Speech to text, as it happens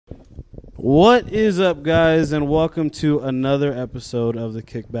What is up, guys, and welcome to another episode of the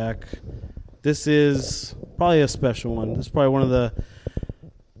Kickback. This is probably a special one. This is probably this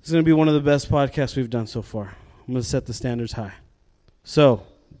is going to be one of the best podcasts we've done so far. I'm going to set the standards high. So,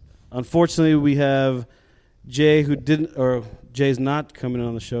 unfortunately, we have Jay, Jay's not coming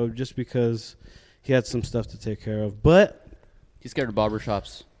on the show just because he had some stuff to take care of. But he's scared of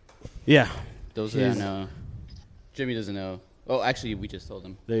barbershops. Yeah. Those that know. Jimmy doesn't know. Oh, actually, we just told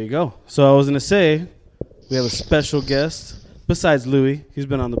him. There you go. So I was going to say, we have a special guest besides Louie. He's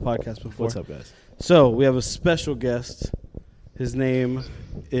been on the podcast before. What's up, guys? So we have a special guest. His name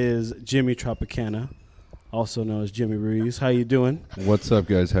is Jimmy Tropicana, also known as Jimmy Ruiz. How you doing? What's up,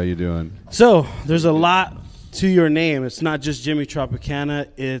 guys? How you doing? So there's a lot to your name. It's not just Jimmy Tropicana.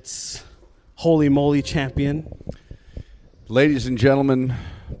 It's Holy Moly Champion. Ladies and gentlemen,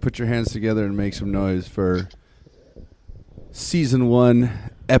 put your hands together and make some noise for Season 1,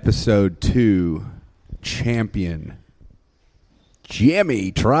 Episode 2, Champion,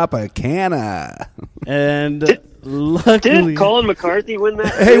 Jimmy Tropicana. And luckily... Didn't Colin McCarthy win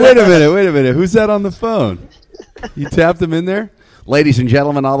that? Hey, wait a minute. Who's that on the phone? You tapped him in there? Ladies and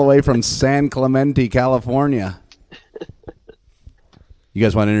gentlemen, all the way from San Clemente, California. You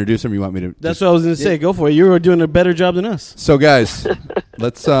guys want to introduce him? Or you want me to? That's what I was going to say. Go for it. You were doing a better job than us. So, guys,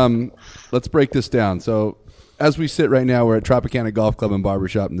 let's break this down. So, as we sit right now, we're at Tropicana Golf Club and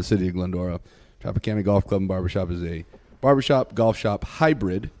Barbershop in the city of Glendora. Tropicana Golf Club and Barbershop is a barbershop golf shop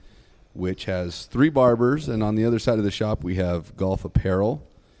hybrid, which has 3 barbers, and on the other side of the shop we have golf apparel,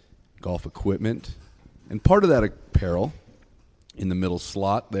 golf equipment, and part of that apparel in the middle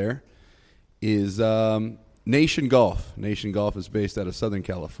slot there is Nation Golf. Nation Golf is based out of Southern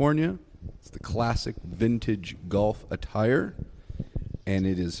California. It's the classic vintage golf attire, and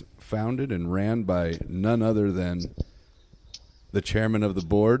it is founded and ran by none other than the chairman of the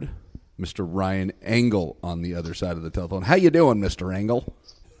board, Mr. Ryan Engel, on the other side of the telephone. How you doing, Mr. Engel?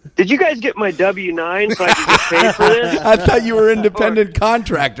 Did you guys get my W-9 so I could get paid for this? I thought you were independent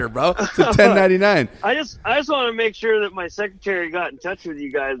contractor, bro. It's a 1099. I just want to make sure that my secretary got in touch with you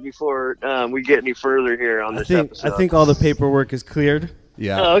guys before we get any further here on this episode. I think all the paperwork is cleared.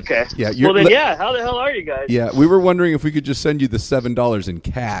 Yeah. Oh, okay. Yeah. Well, then, how the hell are you guys? Yeah, we were wondering if we could just send you the $7 in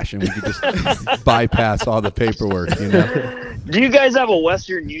cash and we could just bypass all the paperwork, you know? Do you guys have a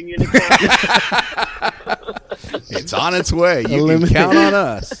Western Union account? It's on its way. You can count on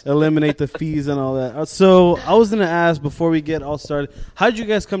us. Eliminate the fees and all that. So I was going to ask, before we get all started, how did you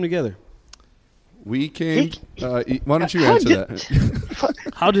guys come together? We came. Why don't you answer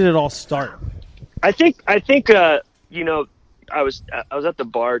that? How did it all start? I think you know, I was at the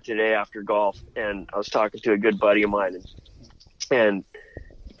bar today after golf, and I was talking to a good buddy of mine, and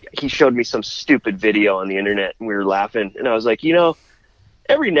he showed me some stupid video on the internet, and we were laughing, and I was like, you know,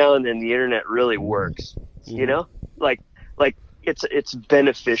 every now and then the internet really works, you know, like it's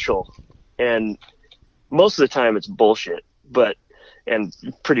beneficial, and most of the time it's bullshit, and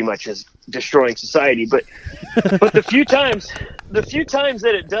pretty much is destroying society. But the few times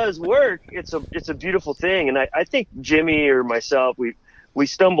that it does work, it's a beautiful thing. And I think Jimmy or myself, we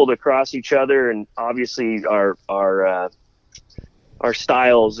stumbled across each other, and obviously our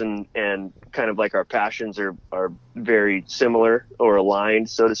styles and kind of like our passions are very similar or aligned,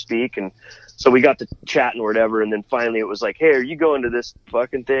 so to speak. And so we got to chatting or whatever, and then finally it was like, hey, are you going to this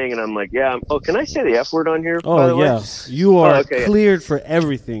fucking thing? And I'm like, yeah. Oh, can I say the F word on here? Oh, yes. You are cleared for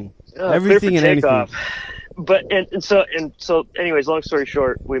everything. Everything and anything. But and so anyways, long story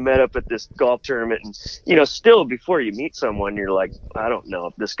short, we met up at this golf tournament, and you know, still before you meet someone, you're like, I don't know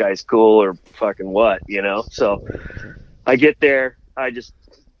if this guy's cool or fucking what, you know? So I get there, I just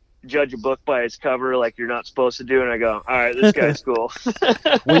judge a book by its cover like you're not supposed to do, and I go, all right, this guy's cool.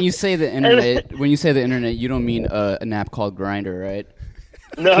 When you say the internet, you don't mean an app called Grindr, right?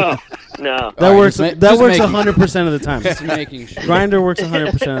 No. That works 100% of the time. Just making sure. Grindr works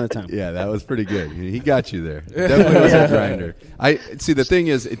 100% of the time. Yeah, that was pretty good. He got you there. It definitely was a grinder. See, the thing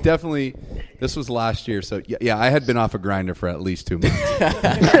is, this was last year, so yeah, I had been off a Grindr for at least 2 months.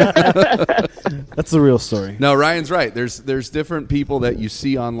 That's the real story. No, Ryan's right. There's different people that you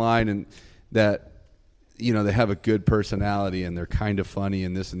see online and that, you know, they have a good personality and they're kind of funny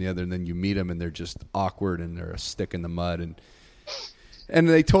and this and the other, and then you meet them and they're just awkward and they're a stick in the mud, and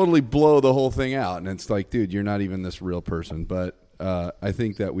they totally blow the whole thing out. And it's like, dude, you're not even this real person. But I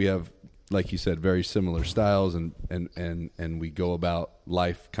think that we have, like you said, very similar styles, and we go about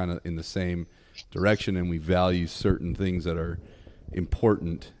life kind of in the same direction, and we value certain things that are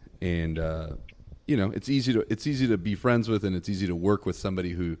important. And you know, it's easy to be friends with, and it's easy to work with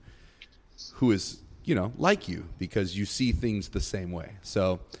somebody who is, you know, like you, because you see things the same way.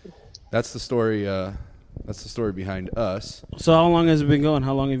 So that's the story. That's the story behind us. So how long has it been going?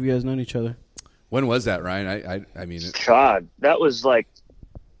 How long have you guys known each other? When was that, Ryan? I mean, God, that was like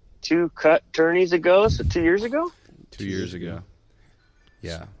 2 cut tourneys ago, so 2 years ago. 2 years ago.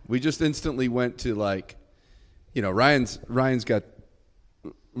 Yeah, we just instantly went to like, Ryan's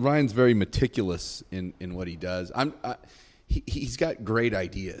very meticulous in what he does. He's got great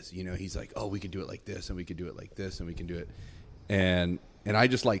ideas. He's like, oh, we could do it like this, and we could do it like this, and we can do it. And I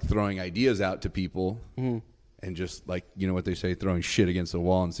just like throwing ideas out to people, and just like, what they say, throwing shit against the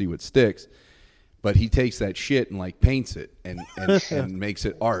wall and see what sticks. But he takes that shit and like paints it and makes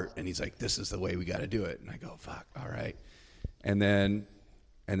it art. And he's like, this is the way we got to do it. And I go, fuck, all right. And then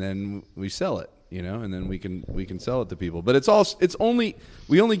we sell it, and then we can sell it to people. But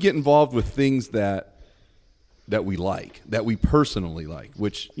we only get involved with things that we like, that we personally like,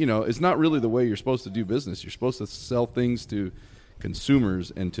 which, is not really the way you're supposed to do business. You're supposed to sell things to consumers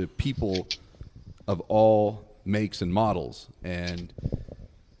and to people of all makes and models. And,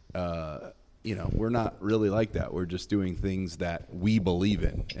 we're not really like that. We're just doing things that we believe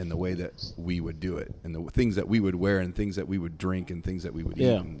in and the way that we would do it and the things that we would wear and things that we would drink and things that we would eat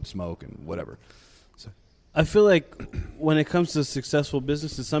and smoke and whatever. So I feel like when it comes to successful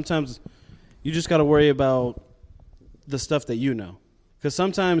businesses, sometimes you just got to worry about the stuff that because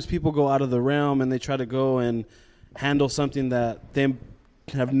sometimes people go out of the realm and they try to go and handle something that they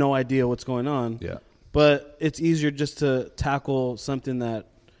have no idea what's going on. Yeah. But it's easier just to tackle something that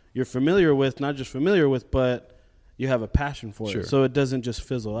you're familiar with, not just familiar with, but you have a passion for it. So it doesn't just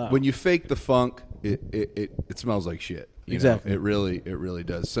fizzle out. When you fake the funk, it smells like shit. Exactly. It really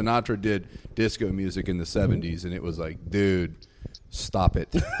does. Sinatra did disco music in the 70s, and it was like, dude, stop it.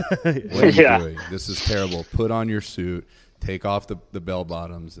 What are you doing? This is terrible. Put on your suit, take off the bell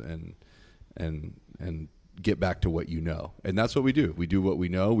bottoms, and get back to what you know. And that's what we do. We do what we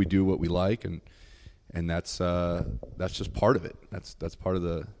know. We do what we like, and that's just part of it. That's part of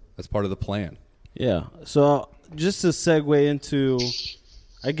the plan. Yeah. So just to segue into,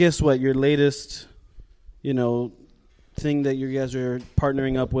 I guess, what your latest, thing that you guys are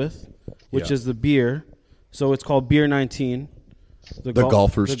partnering up with, which is the beer. So it's called Beer 19. The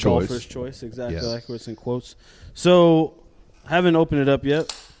golfer's choice. Golfer's choice, exactly like what's in quotes. So I haven't opened it up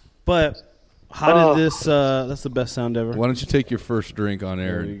yet, but how did this? That's the best sound ever. Why don't you take your first drink on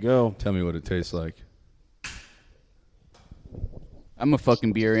air? There you go. Tell me what it tastes like. I'm a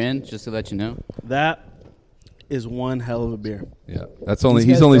fucking beer in, just to let you know. That is one hell of a beer. Yeah, that's only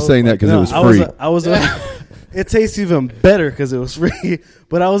he's only saying that because it was free. I was it tastes even better because it was free.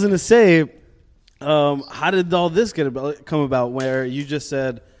 But I was going to say, how did all this come about? Where you just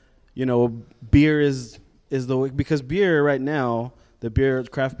said, beer is the way, because beer right now, the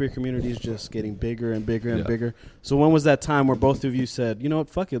craft beer community is just getting bigger and bigger and bigger. So when was that time where both of you said, you know what,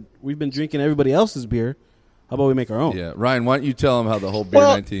 fuck it, we've been drinking everybody else's beer. How about we make our own? Yeah, Ryan, why don't you tell them how the whole Beer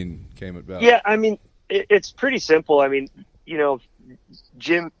 19 came about? Yeah, I mean, it's pretty simple. I mean,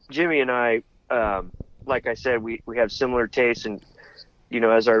 Jimmy and I, like I said, we have similar tastes, and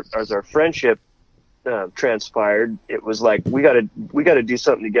as our friendship transpired, it was like we got to do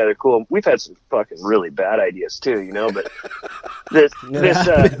something together. Cool. We've had some fucking really bad ideas too, but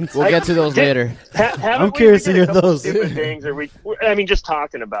we'll get to those later. I'm curious to hear those. Stupid things, just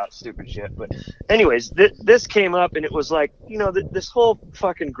talking about stupid shit. But anyways, this came up, and it was like, this whole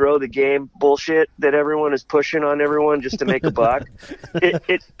fucking grow the game bullshit that everyone is pushing on everyone just to make a buck.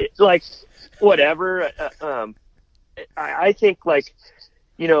 it like whatever. I think like,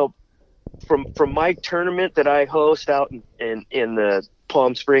 from my tournament that I host out in the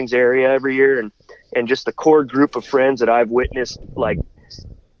Palm Springs area every year, and just the core group of friends that I've witnessed like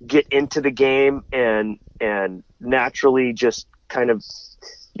get into the game and naturally just kind of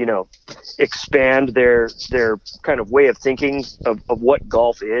expand their kind of way of thinking of what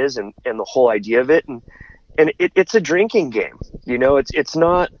golf is and the whole idea of it, and it's a drinking game. It's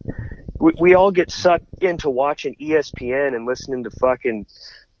not. We all get sucked into watching ESPN and listening to fucking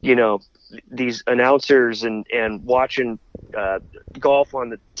these announcers and watching golf on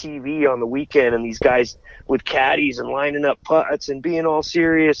the TV on the weekend, and these guys with caddies and lining up putts and being all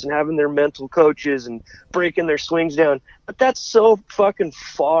serious and having their mental coaches and breaking their swings down. But that's so fucking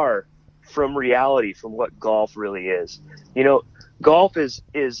far from reality, from what golf really is. Golf is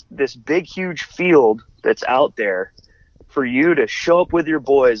this big, huge field that's out there for you to show up with your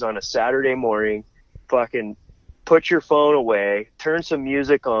boys on a Saturday morning, fucking put your phone away, turn some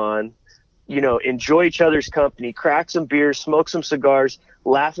music on, enjoy each other's company, crack some beers, smoke some cigars,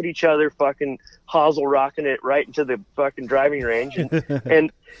 laugh at each other, fucking hosel rocking it right into the fucking driving range,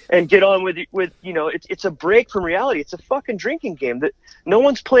 and get on with it's a break from reality. It's a fucking drinking game that no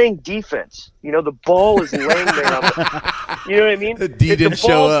one's playing defense. The ball is laying there. You know what I mean? The D didn't show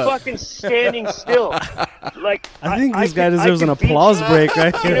ball's up. Fucking standing still. Like I think this guy deserves an applause break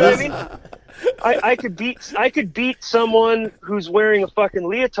right here. You know what I mean? I could beat someone who's wearing a fucking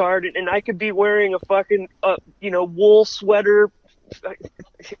leotard, and I could be wearing a fucking wool sweater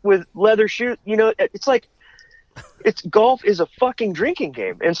with leather shoes. It's like golf is a fucking drinking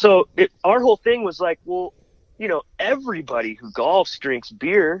game, and so our whole thing was like, well, everybody who golfs drinks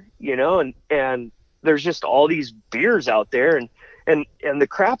beer, and there's just all these beers out there, and the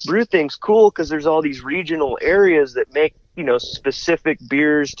craft brew thing's cool because there's all these regional areas that make specific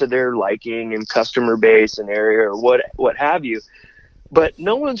beers to their liking and customer base and area or what have you. But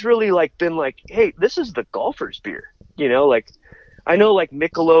no one's really been like, hey, this is the golfer's beer. I know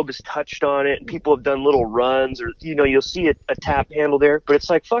Michelob has touched on it and people have done little runs, or you'll see a tap handle there, but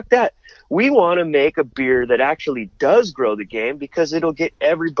it's like, fuck that. We want to make a beer that actually does grow the game because it'll get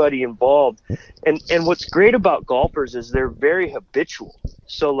everybody involved. And what's great about golfers is they're very habitual.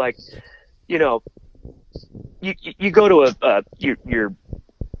 So you go to your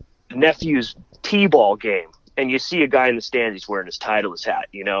nephew's T-ball game and you see a guy in the stands, he's wearing his Titleist hat,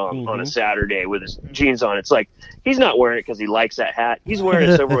 on a Saturday with his jeans on. It's like, he's not wearing it because he likes that hat. He's wearing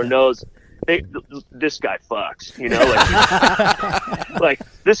it so everyone knows this guy fucks, like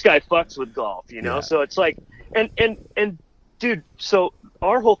this guy fucks with golf, Yeah. So it's like, and dude, so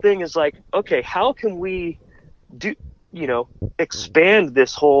our whole thing is like, okay, how can we expand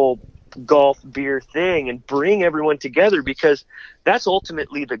this whole golf beer thing and bring everyone together, because that's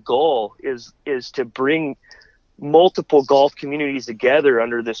ultimately the goal is to bring multiple golf communities together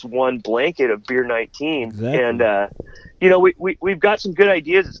under this one blanket of Beer 19. Exactly. And we've got some good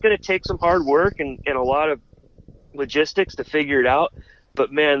ideas. It's going to take some hard work and a lot of logistics to figure it out,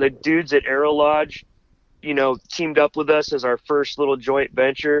 but man, the dudes at Aero Lodge teamed up with us as our first little joint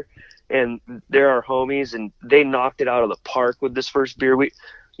venture, and they're our homies, and they knocked it out of the park with this first beer.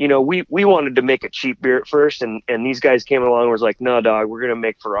 We wanted to make a cheap beer at first, and these guys came along and was like, no, dog, we're going to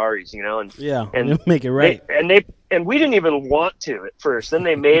make Ferraris, and make it right. And we didn't even want to at first. Then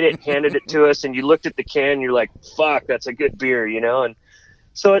they made it, handed it to us, and you looked at the can, and you're like, fuck, that's a good beer, and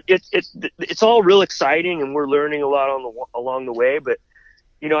so it's all real exciting, and we're learning a lot along the way. But,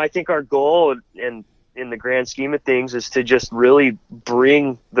 I think our goal and in the grand scheme of things is to just really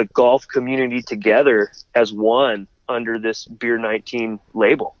bring the golf community together as one under this Beer 19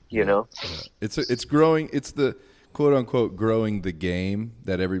 label, It's growing. It's the quote unquote growing the game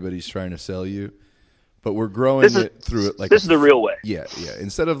that everybody's trying to sell you, but we're growing it through it this is the real way. Yeah.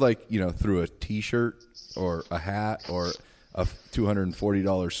 Instead of through a T-shirt or a hat or a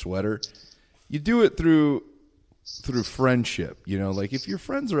 $240 sweater, you do it through friendship. If your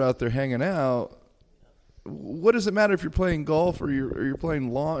friends are out there hanging out, what does it matter if you're playing golf or you're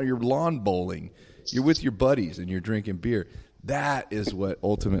playing lawn bowling? You're with your buddies and you're drinking beer. That is what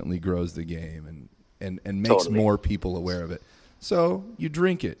ultimately grows the game and makes Totally. more people aware of it. So you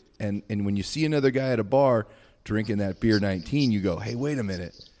drink it. And when you see another guy at a bar drinking that Beer 19, you go, hey, wait a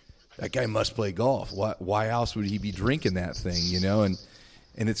minute. That guy must play golf. Why else would he be drinking that thing,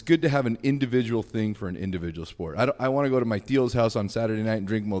 And it's good to have an individual thing for an individual sport. I want to go to my tío's house on Saturday night and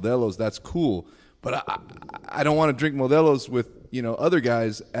drink Modelo's. That's cool. But I don't want to drink Modelo's with, other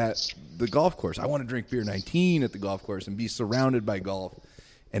guys at the golf course. I want to drink Beer 19 at the golf course and be surrounded by golf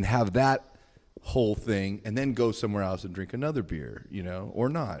and have that whole thing and then go somewhere else and drink another beer, or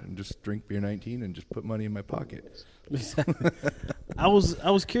not, and just drink Beer 19 and just put money in my pocket. I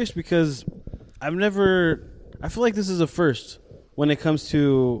was curious because I feel like this is a first when it comes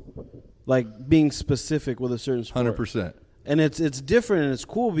to being specific with a certain sport. 100%. And it's different and it's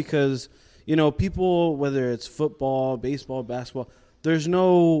cool because people, whether it's football, baseball, basketball, there's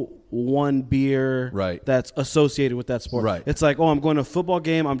no one beer Right. that's associated with that sport. Right. It's like, oh, I'm going to a football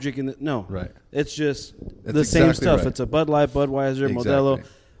game, I'm drinking no. Right. It's just That's the same exactly stuff. right. It's a Bud Light, Budweiser, Exactly. Modelo.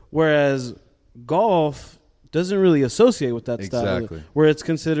 Whereas golf doesn't really associate with that style. Exactly. Where it's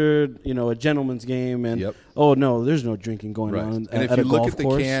considered, a gentleman's game and Yep. oh no, there's no drinking going Right. on And at if a you look golf at the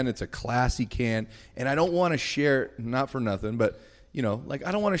course. can, it's a classy can. And I don't want to share it, not for nothing, but, I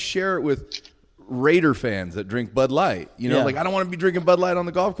don't want to share it with Raider fans that drink Bud Light. Yeah. I don't want to be drinking Bud Light on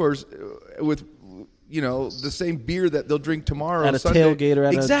the golf course with, the same beer that they'll drink tomorrow. At a Sunday. tailgate or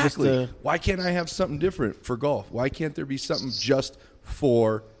at exactly. just a... Why can't I have something different for golf? Why can't there be something just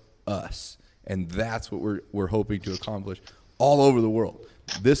for us? And that's what we're hoping to accomplish all over the world.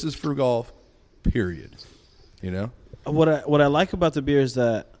 This is for golf. period. You know? What I like about the beer is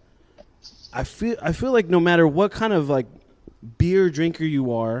that I feel like no matter what kind of like beer drinker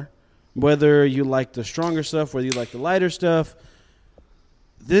you are, whether you like the stronger stuff, whether you like the lighter stuff,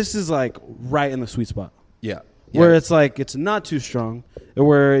 this is like right in the sweet spot. Yeah. Where it's like it's not too strong,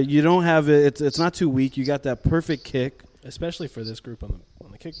 where you don't have it's not too weak. You got that perfect kick, especially for this group on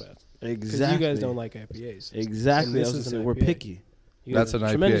the Kickback. Exactly. Because you guys don't like IPAs. Exactly. We're picky. You That's guys an are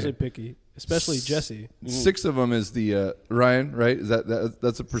IPA. tremendously picky, especially Jesse. 6 of them is the Ryan, right? Is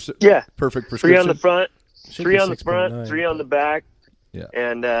that's a Yeah. perfect 3 prescription? on the front, Should 3 be on the 6.9, front, 3 on the back. Yeah.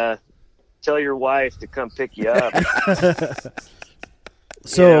 And tell your wife to come pick you up.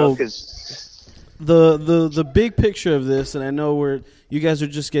 So 'cause the big picture of this, and I know you guys are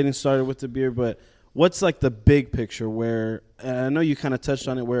just getting started with the beer, but what's like the big picture where, and I know you kind of touched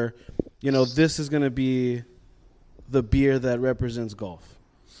on it, where, you know, this is going to be the beer that represents golf.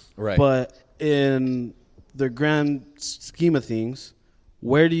 Right. But in the grand scheme of things,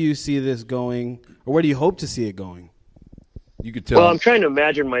 where do you see this going, or where do you hope to see it going? You could tell. well, I'm trying to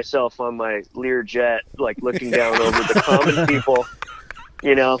imagine myself on my Lear jet, like looking down over the common people.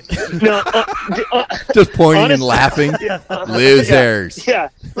 You know, no, just pointing and honestly, laughing. yeah, Losers. Yeah,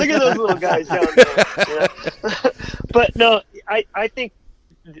 look at those little guys down there. You know? But no, I think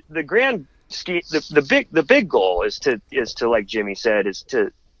the grand scheme, the big goal is to like Jimmy said, is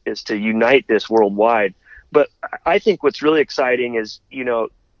to unite this worldwide. But I think what's really exciting is, you know,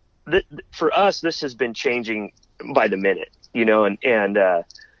 for us, this has been changing by the minute, you know, and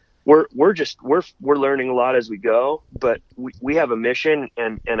we're learning a lot as we go, but we have a mission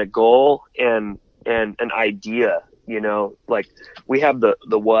and a goal and an idea, you know, like we have the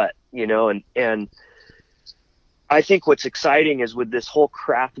what, you know, and I think what's exciting is with this whole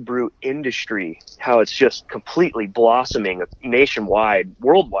craft brew industry, how it's just completely blossoming nationwide,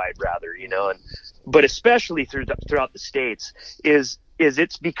 worldwide rather, you know, but especially throughout the States is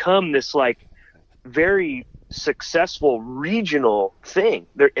it's become this like very successful regional thing.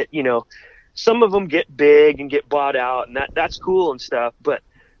 There, you know, some of them get big and get bought out, and that's cool and stuff. But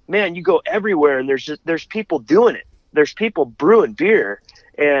man, you go everywhere, and there's people doing it. There's people brewing beer,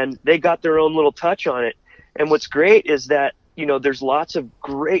 and they got their own little touch on it. And what's great is that, you know, there's lots of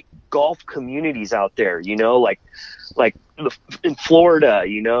great golf communities out there. You know, like in Florida,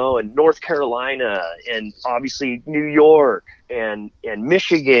 you know, and North Carolina, and obviously New York, and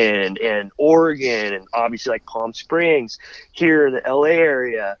Michigan, and Oregon, and obviously like Palm Springs here in the LA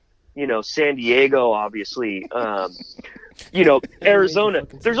area, you know, San Diego, obviously, you know, Arizona.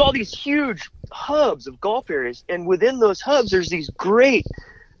 There's all these huge hubs of golf areas, and within those hubs, there's these great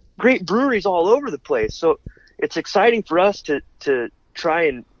breweries all over the place. So it's exciting for us to try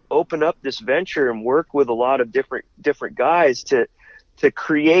and open up this venture and work with a lot of different guys to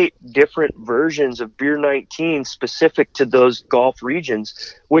create different versions of Beer 19 specific to those golf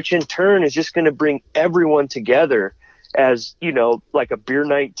regions, which in turn is just going to bring everyone together as, you know, like a Beer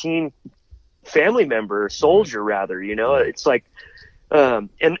 19 family member, or soldier rather, you know. It's like and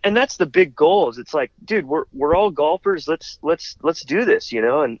that's the big goal. Is it's like, dude, we're all golfers, let's do this, you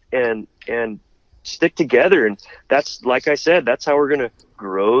know, and stick together. And that's, like I said, that's how we're going to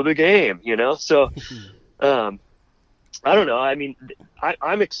grow the game, you know. So I don't know. I mean,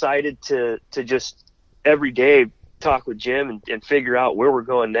 I'm excited to just every day talk with Jim and figure out where we're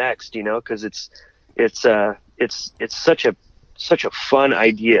going next, you know, because it's such a fun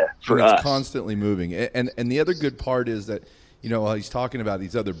idea for us. It's constantly moving. And the other good part is that, you know, while he's talking about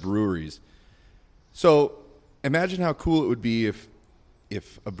these other breweries. So imagine how cool it would be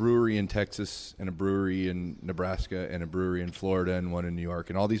if a brewery in Texas and a brewery in Nebraska and a brewery in Florida and one in New York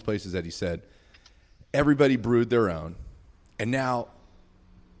and all these places that he said, everybody brewed their own. And now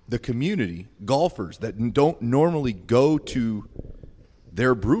the community, golfers that don't normally go to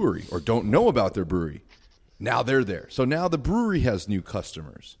their brewery or don't know about their brewery, now they're there. So now the brewery has new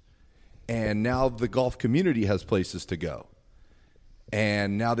customers. And now the golf community has places to go.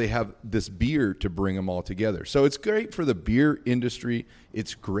 And now they have this beer to bring them all together. So it's great for the beer industry.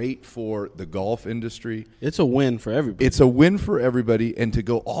 It's great for the golf industry. It's a win for everybody. It's a win for everybody. And to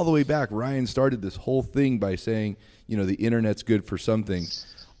go all the way back, Ryan started this whole thing by saying, you know, the internet's good for some things.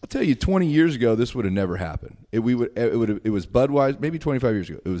 I'll tell you, 20 years ago, this would have never happened. It was Budweiser, maybe 25 years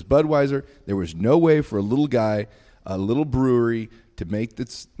ago. It was Budweiser. There was no way for a little guy, a little brewery, to make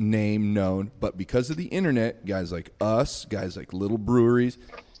its name known. But because of the internet, guys like us, guys like little breweries,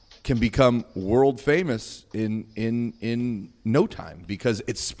 can become world famous in no time because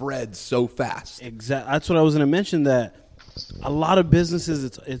it spreads so fast. Exactly. That's what I was going to mention, that a lot of businesses,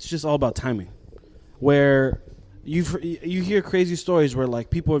 it's just all about timing. Where you hear crazy stories where like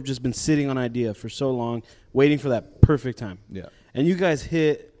people have just been sitting on an idea for so long, waiting for that perfect time. Yeah. And you guys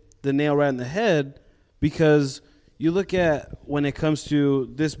hit the nail right in the head, because you look at when it comes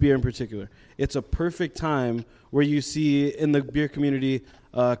to this beer in particular, it's a perfect time where you see in the beer community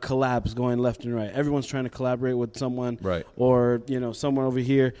collabs going left and right. Everyone's trying to collaborate with someone, right, or someone over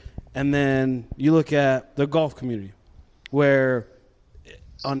here. And then you look at the golf community, where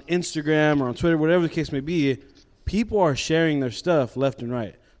on Instagram or on Twitter, whatever the case may be, people are sharing their stuff left and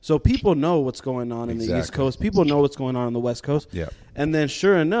right. So people know what's going on in the East Coast. People know what's going on in the West Coast. Yeah. And then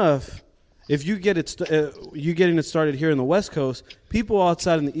sure enough, if you get it, you getting it started here in the West Coast, people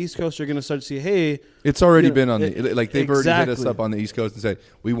outside in the East Coast are going to start to see, hey, it's already been on the they've already hit us exactly. up on the East Coast and said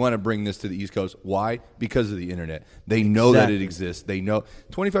we want to bring this to the East Coast. Why? Because of the internet. They know that it exists. They know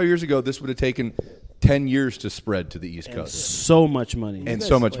 25 years ago this would have taken 10 years to spread to the East Coast. So much money. And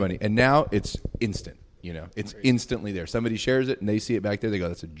so much money. And now it's instant. It's instantly there. Somebody shares it and they see it back there. They go,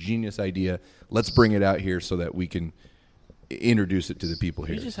 that's a genius idea. Let's bring it out here so that we can introduce it to the people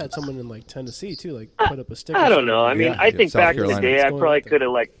here. You just had someone in like Tennessee too, like put up a sticker. I don't know. I mean, I think South back Carolina. in the day, I probably could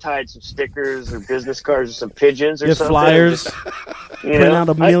have like tied some stickers or business cards or some pigeons or something. Flyers. Print out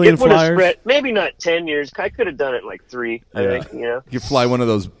a million flyers. Spread, maybe not 10 years. I could have done it in like 3. I think. You fly one of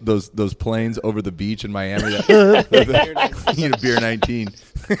those planes over the beach in Miami. You need a beer 19.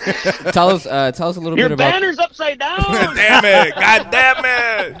 Tell us a little Your bit about. banner's upside down. Damn it! God damn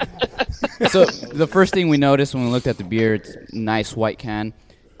it! So the first thing we noticed when we looked at the beer, it's nice white can,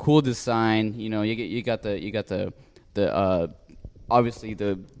 cool design. You got the obviously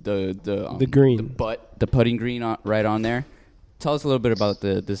the green, the putting green right on there. Tell us a little bit about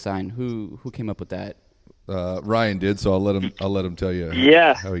the design. Who came up with that? Ryan did, so I'll let him tell you.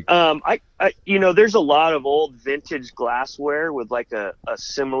 Yeah. How he, there's a lot of old vintage glassware with like a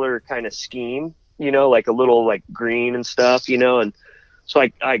similar kind of scheme, like a little like green and stuff, and so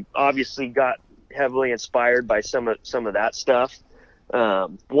I obviously got heavily inspired by some of that stuff.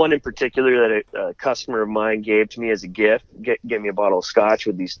 One in particular that a customer of mine gave to me as a gift, gave me a bottle of scotch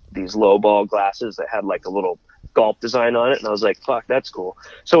with these low ball glasses that had like a little golf design on it, and I was like, fuck, that's cool.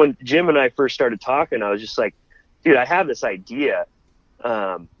 So when Jim and I first started talking, I was just like, dude, I have this idea,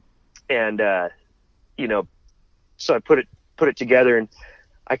 so I put it together, and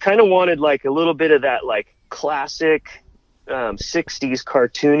I kind of wanted like a little bit of that like classic 60s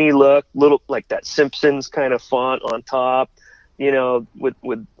cartoony look, little like that Simpsons kind of font on top,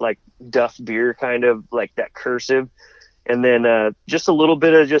 with like Duff Beer kind of like that cursive, and then just a little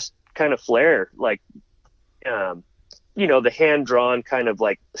bit of just kind of flair, like the hand-drawn kind of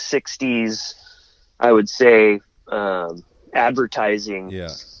like 60s, I would say, advertising,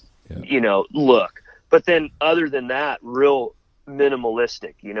 look. But then other than that, real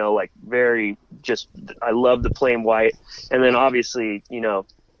minimalistic, like very just, I love the plain white. And then obviously, your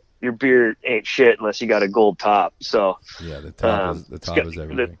beer ain't shit unless you got a gold top. So yeah, the top is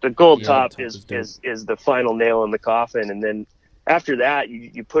everything. The gold top is the final nail in the coffin. And then after that,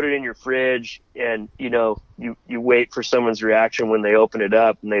 you put it in your fridge, and you wait for someone's reaction when they open it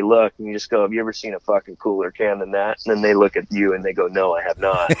up and they look, and you just go, have you ever seen a fucking cooler can than that? And then they look at you and they go, no, I have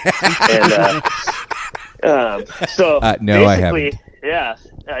not. And no, I haven't. Yeah,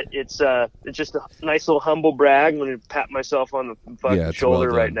 it's just a nice little humble brag. I'm gonna pat myself on the fucking shoulder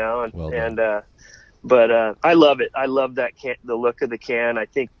right now, but I love it. I love that can, the look of the can. I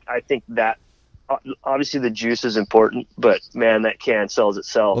think that. Obviously the juice is important, but man, that can sells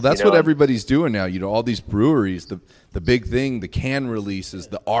itself. Well, that's what everybody's doing now. All these breweries, the big thing, the can release is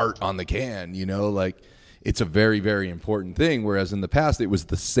the art on the can. Like it's a very, very important thing. Whereas in the past, it was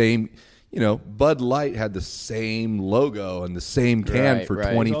the same. Bud Light had the same logo and the same can for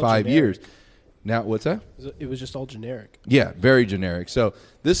 25 years. Now, what's that? It was just all generic. Yeah, very generic. So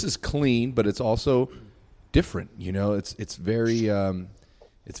this is clean, but it's also different. It's very.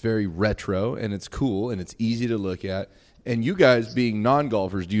 It's very retro, and it's cool, and it's easy to look at. And you guys, being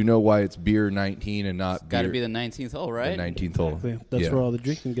non-golfers, do you know why it's beer 19 and not beer? Got to be the 19th hole, right? The 19th hole. Exactly. That's where all the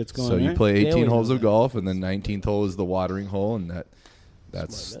drinking gets going. So you right? play 18 holes of golf, and then 19th hole is the watering hole, and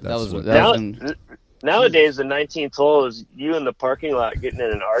that's nowadays the 19th hole is you in the parking lot getting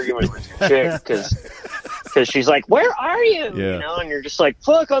in an argument with your chick because she's like, where are you? And you're just like,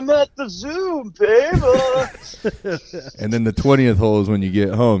 fuck, I'm at the Zoom, babe. And then the 20th hole is when you get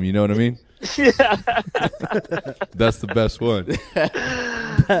home. You know what I mean? Yeah. That's the best one.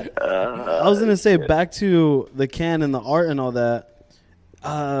 I was going to say, back to the can and the art and all that,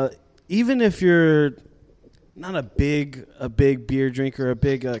 even if you're not a big beer drinker, a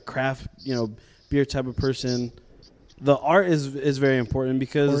big craft, beer type of person, the art is very important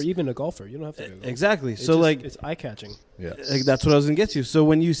because Or even a golfer. You don't have to go golf. exactly. It's So just- like it's eye catching. Yeah. like, that's what I was gonna get to. So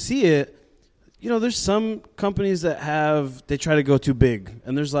when you see it, there's some companies that they try to go too big,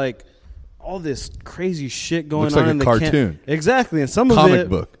 and there's like all this crazy shit going Looks on like in a the cartoon. Exactly, and some Comic of it,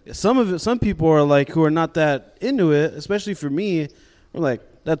 book. some people are like who are not that into it, especially for me. We're like,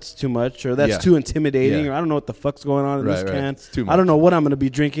 that's too much, or that's Yeah. too intimidating, Yeah. or I don't know what the fuck's going on in Right, this right. can. It's too I don't much. know what I'm going to be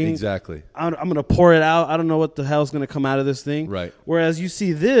drinking. Exactly. I'm going to pour it out. I don't know what the hell's going to come out of this thing. Right. Whereas you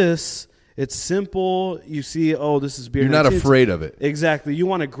see this, it's simple. You see, oh, this is beer. You're not 19. afraid of it. Exactly. You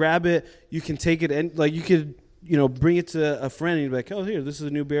want to grab it. You can take it and like you could, bring it to a friend and you're like, oh, here, this is a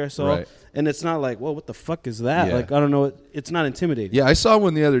new beer I saw. Right. And it's not like, well, what the fuck is that? Yeah. Like, I don't know. It's not intimidating. Yeah, I saw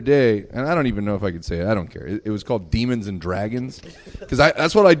one the other day, and I don't even know if I could say it. I don't care. It was called Demons and Dragons, because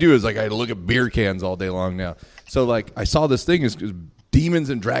that's what I do. Is like I look at beer cans all day long now. So like I saw this thing is Demons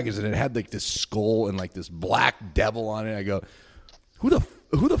and Dragons, and it had like this skull and like this black devil on it. I go, who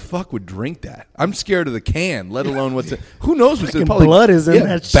the fuck would drink that? I'm scared of the can, let alone what's it. Who knows what's in Fucking blood is in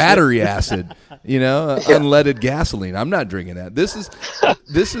that shit. battery acid, unleaded gasoline. I'm not drinking that. This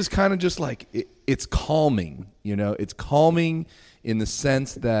is kind of just like it's calming. It's calming in the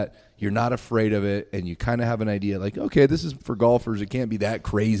sense that you're not afraid of it, and you kind of have an idea like, okay, this is for golfers. It can't be that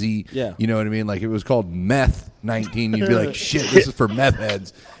crazy. Yeah. You know what I mean? Like if it was called Meth 19, you'd be like, shit, this is for meth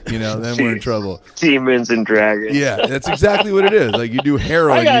heads. Then we're in trouble. Demons and Dragons. Yeah, that's exactly what it is. Like you do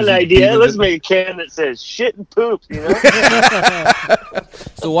heroin. I got an using idea. demons Let's and- make a can that says shit and poop.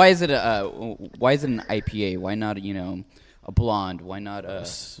 So why is it an IPA? Why not a blonde? Why not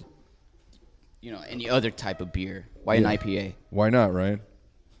any other type of beer? Why an IPA? Why not, Ryan?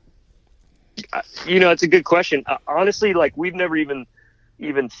 It's a good question. Honestly, like we've never even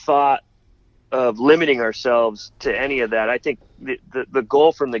thought of limiting ourselves to any of that. I think the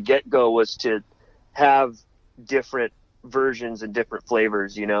goal from the get-go was to have different versions and different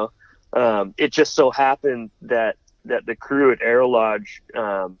flavors. It just so happened that the crew at Aero Lodge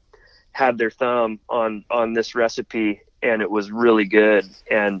had their thumb on this recipe, and it was really good.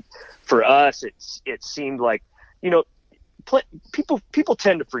 And for us, it seemed like people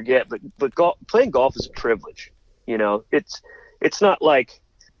tend to forget, but playing golf is a privilege. It's not like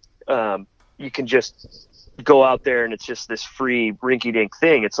you can just go out there and it's just this free rinky-dink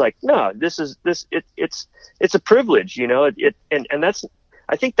thing. It's like, no, it's a privilege. And that's,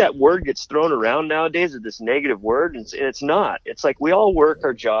 I think that word gets thrown around nowadays as this negative word, and it's not. It's like we all work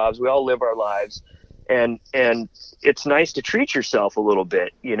our jobs, we all live our lives, and it's nice to treat yourself a little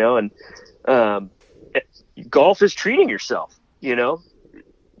bit, and golf is treating yourself,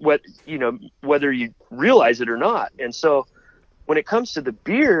 whether you realize it or not. And so when it comes to the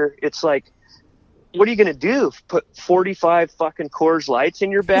beer, it's like, what are you going to do? Put 45 fucking Coors Lights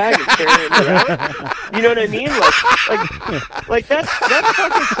in your bag and carry them around? You know what I mean? Like that's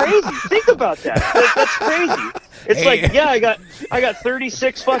fucking crazy. Think about that. That's crazy. It's like, yeah, I got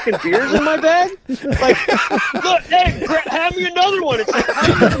 36 fucking beers in my bag. Like, look, hey, have me another one.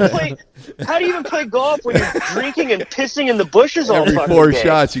 It's like, how do you even play golf when you're drinking and pissing in the bushes all Every fucking 4 day?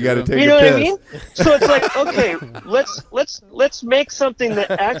 shots, you got to take You a know piss. what I mean? So it's like, okay, let's make something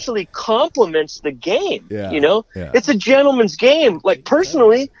that actually complements the game. Yeah, yeah. It's a gentleman's game. Like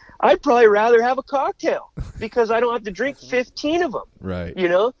personally, I'd probably rather have a cocktail because I don't have to drink 15 of them. Right.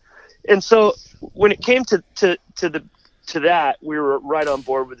 And so when it came to that, we were right on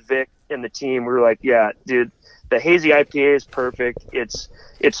board with Vic and the team. We were like, yeah, dude, the hazy IPA is perfect. It's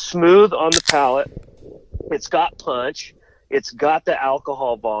smooth on the palate. It's got punch. It's got the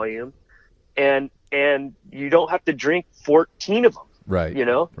alcohol volume, and you don't have to drink 14 of them. Right.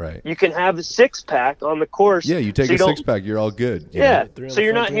 Right. You can have a 6-pack on the course. Yeah, you take so a 6-pack, you're all good. Yeah. Three on So the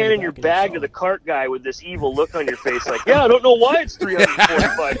you're front, not three on the handing your back, and you're bag to solid. the cart guy with this evil look on your face, like, yeah, I don't know why it's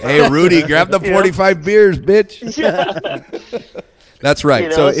 345. Hey, Rudy, grab the 45 beers, bitch. Yeah. That's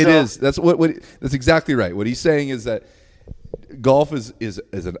right. So it so- is. That's that's exactly right. What he's saying is that golf is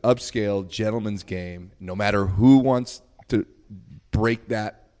an upscale gentleman's game. No matter who wants to break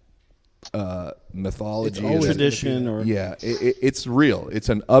that mythology, It's always and- Tradition or yeah, it's real. It's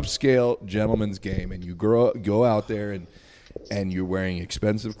an upscale gentleman's game, and you go out there and you're wearing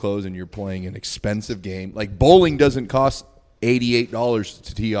expensive clothes and you're playing an expensive game. Like bowling doesn't cost $88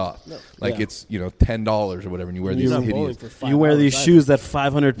 to tee off. No. Like Yeah. it's $10 or whatever, and you wear You're these not hideous. bowling for 5 you wear hours these either. shoes that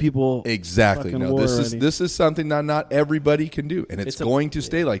 500 people Exactly. fucking No, wore this already. is something that not everybody can do, and it's It's a- going to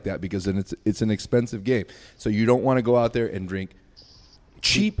stay like that because then it's an expensive game. So you don't want to go out there and drink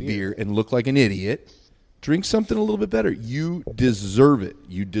cheap beer and look like an idiot. Drink something a little bit better. You deserve it.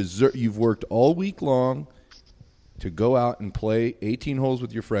 You've worked all week long to go out and play 18 holes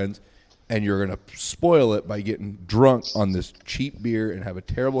with your friends, and you're going to spoil it by getting drunk on this cheap beer and have a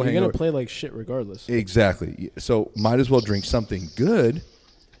terrible You're hangover. going to play like shit regardless. Exactly. So might as well drink something good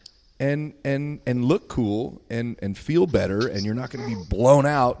and look cool and feel better, and you're not going to be blown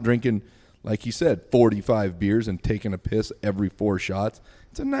out drinking, like you said, 45 beers and taking a piss every 4 shots.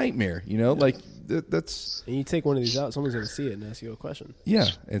 It's a nightmare, like that's... And you take one of these out, someone's going to see it and ask you a question. Yeah,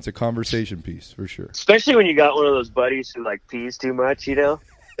 it's a conversation piece for sure. Especially when you got one of those buddies who like pees too much, I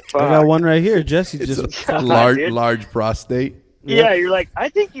got one right here. Jesse It's just a dude. large prostate. Yeah, you're like, I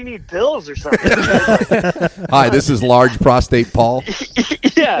think you need pills or something. Hi, this is large prostate Paul.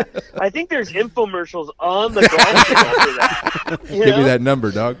 Yeah, I think there's infomercials on the golf thing after that. Give me that number,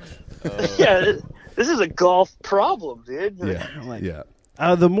 dog. Yeah, this is a golf problem, dude. Yeah.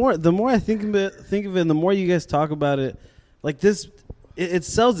 the more I think of it, and the more you guys talk about it, like this, it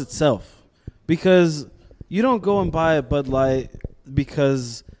sells itself, because you don't go and buy a Bud Light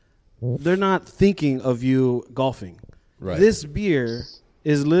because they're not thinking of you golfing. Right. This beer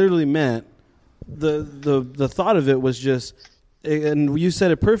is literally meant. The thought of it was just, and you said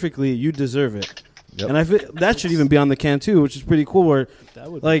it perfectly. You deserve it, and I feel that should even be on the can too, which is pretty cool. Where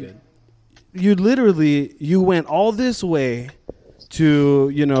That would like be good. you went all this way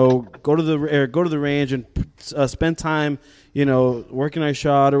to go to the range and spend time working a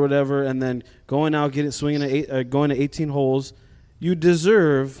shot or whatever, and then going out going to 18 holes. You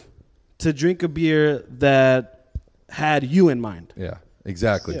deserve to drink a beer that had you in mind. Yeah,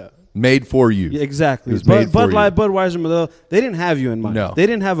 exactly. Yeah. Made for you. Yeah, exactly. It was made Bud for Light, you. Budweiser, Modelo, they didn't have you in mind. No. They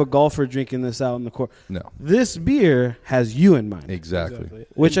didn't have a golfer drinking this out in the court. No. This beer has you in mind. Exactly.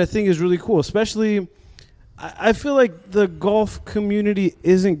 Which I think is really cool. Especially, I feel like the golf community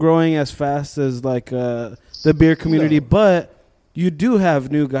isn't growing as fast as like the beer community, but you do have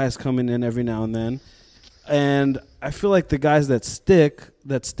new guys coming in every now and then. And I feel like the guys that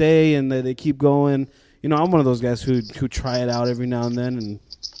stay, and they keep going. I'm one of those guys who try it out every now and then, and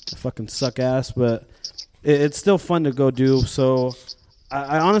I fucking suck ass, but it's still fun to go do. So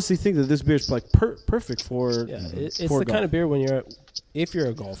I honestly think that this beer is like perfect for It's for the golf. kind of beer if you're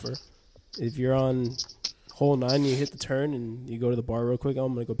a golfer, if you're on hole 9, you hit the turn and you go to the bar real quick.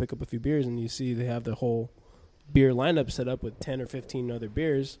 I'm gonna go pick up a few beers, and you see they have the whole beer lineup set up with 10 or 15 other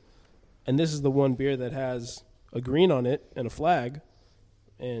beers, and this is the one beer that has a green on it and a flag,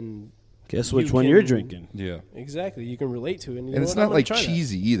 and Guess which you one can- you're drinking. Yeah. exactly you can relate to it. And, you And know it's what, I'm not gonna like try that.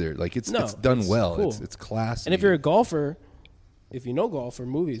 cheesy either. Like it's No, done it's well. cool. It's classy. And if you're a golfer, if you know golf or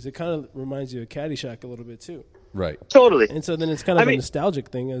movies, it kind of reminds you of Caddyshack a little bit too. right. Totally. And so then it's kind of I a mean- nostalgic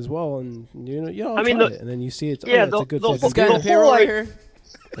thing as well. And I mean, try the- it. And then you see it's yeah, it's a good the- fit. This guy in the The payroll whole right idea- here.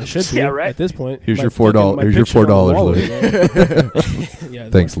 It should be Yeah, right? at this point. Here's My your fucking- my $4. Here's your picture on the $4, wall Louis. right now. Yeah,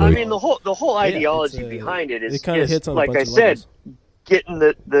 Thanks, that's- Louis. I mean, the whole Yeah, ideology it's, behind it it kinda is hits on a like bunch I of said, levels. getting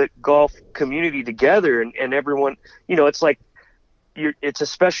the golf community together and everyone. It's like it's a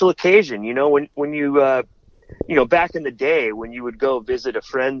special occasion. When you back in the day when you would go visit a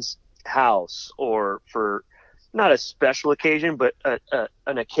friend's house, or for not a special occasion, but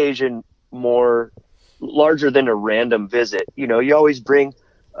an occasion more larger than a random visit. You always bring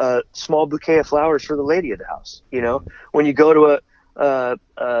a small bouquet of flowers for the lady of the house. When you go to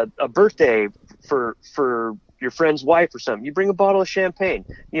a birthday for your friend's wife or something, you bring a bottle of champagne.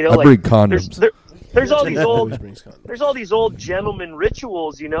 I bring condoms. There's all these Always old brings condoms. there's all these old gentleman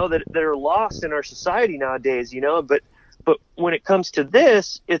rituals, that are lost in our society nowadays, but when it comes to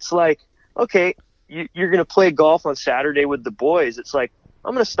this, it's like, okay, you're going to play golf on Saturday with the boys. It's like,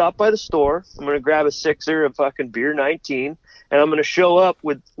 I'm going to stop by the store. I'm going to grab a sixer of fucking beer 19, and I'm going to show up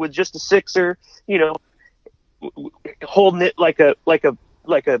with just a sixer, holding it like a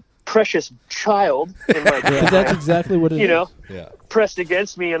precious child in my Because that's exactly what it is. Yeah. pressed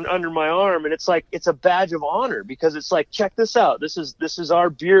against me and under my arm, and it's like it's a badge of honor, because it's like, check this out, this is our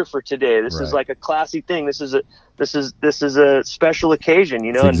beer for today, this is Right. like a classy thing, this is a special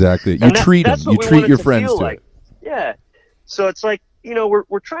occasion, That's exactly it. You And treat them. that's what You we treat want it your to friends feel to like. it. Yeah, so it's like,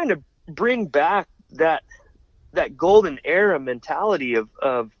 we're trying to bring back that golden era mentality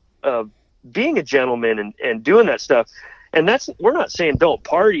of being a gentleman and doing that stuff. And we're not saying don't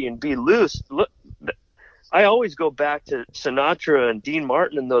party and be loose. Look, I always go back to Sinatra and Dean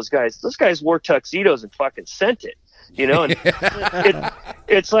Martin and those guys. Those guys wore tuxedos and fucking sent it, And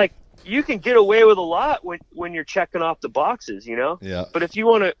it's like you can get away with a lot when you're checking off the boxes, Yeah. But if you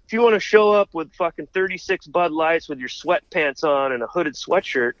want to show up with fucking 36 Bud Lights with your sweatpants on and a hooded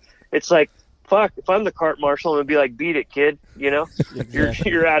sweatshirt, it's like, fuck. If I'm the cart marshal, I'm gonna be like, beat it, kid.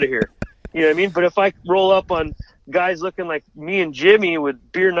 You're out of here. You know what I mean? But if I roll up on guys looking like me and Jimmy with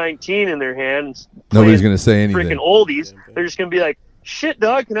beer 19 in their hands, Nobody's playing going to say anything. freaking oldies, they're just gonna be like, shit,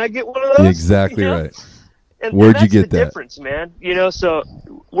 dog, can I get one of those? Exactly You know? right. And Where'd that's you get the that? difference, man. So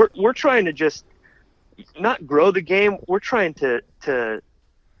we're trying to just not grow the game. We're trying to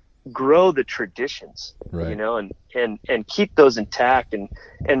grow the traditions, Right. and keep those intact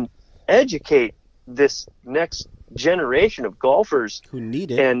and educate this next generation of golfers Who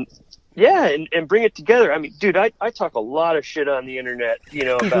need it? and bring it together. I mean, dude, I talk a lot of shit on the internet,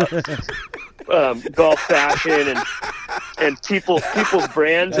 about golf fashion and people's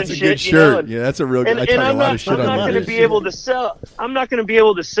brands That's and a shit. good shirt. And, Yeah, that's a real. and, I and talk a I'm lot not, of shit I'm on not the going to be able to sell. I'm not going to be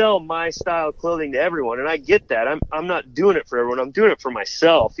able to sell my style of clothing to everyone, and I get that. I'm not doing it for everyone. I'm doing it for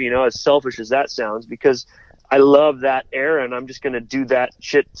myself. As selfish as that sounds, because I love that era, and I'm just going to do that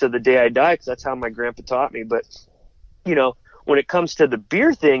shit to the day I die, because that's how my grandpa taught me. But when it comes to the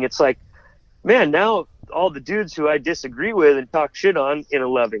beer thing, it's like, man, now all the dudes who I disagree with and talk shit on in a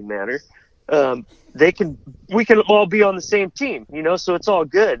loving manner, we can all be on the same team, so it's all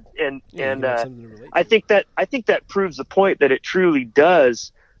good. I think that proves the point that it truly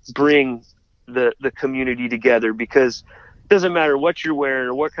does bring the community together, because it doesn't matter what you're wearing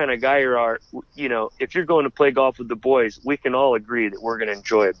or what kind of guy you are, if you're going to play golf with the boys, we can all agree that we're going to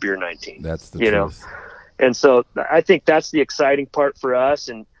enjoy a beer 19. That's the truth. And so I think that's the exciting part for us.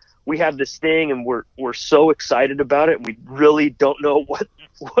 And we have this thing, and we're so excited about it. And we really don't know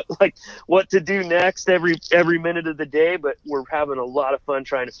what to do next every minute of the day, but we're having a lot of fun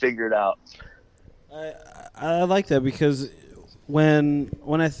trying to figure it out. I like that, because when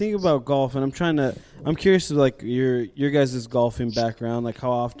I think about golf, and I'm curious to like your guys' golfing background, like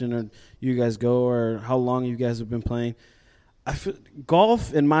how often you guys go, or how long you guys have been playing.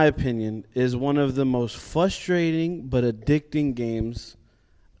 Golf, in my opinion, is one of the most frustrating but addicting games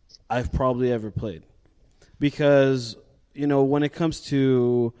I've probably ever played, because when it comes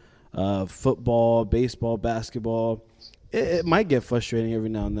to football, baseball, basketball, it might get frustrating every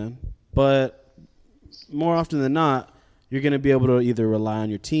now and then, but more often than not, you're going to be able to either rely on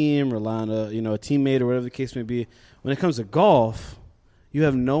your team, rely on a teammate, or whatever the case may be. When it comes to golf, you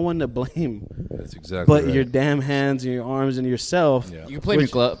have no one to blame. That's exactly but right. your damn hands and your arms and yourself. Yeah. You can blame your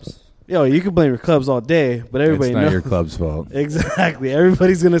clubs. You can blame your clubs all day, but everybody It's not knows. your club's fault. Exactly.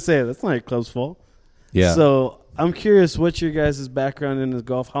 Everybody's going to say that's not your club's fault. Yeah. So I'm curious, what's your guys' background in the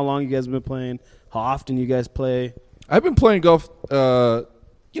golf? How long you guys been playing? How often you guys play? I've been playing golf,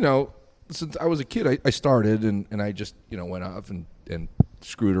 since I was a kid. I started, and I just, went off and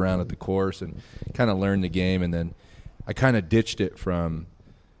screwed around at the course and kind of learned the game. And then I kind of ditched it from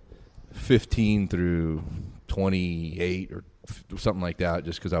 15 through 28 or something like that,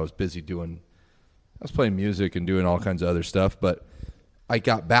 just because I was busy I was playing music and doing all kinds of other stuff. But I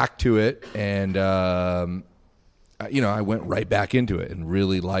got back to it, and I went right back into it and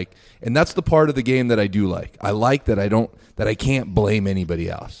really and that's the part of the game that I do like. I like that I can't blame anybody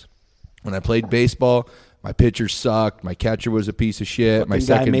else. When I played baseball, my pitcher sucked. My catcher was a piece of shit. My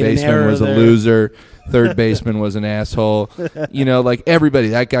second baseman was a loser. Third baseman was an asshole. Everybody,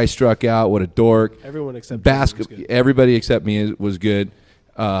 that guy struck out. What a dork. Everyone except everybody except me was good.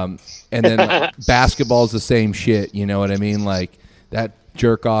 And then basketball's the same shit. You know what I mean? Like that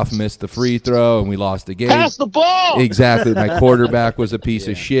jerk off missed the free throw and we lost the game. Pass the ball. Exactly. My quarterback was a piece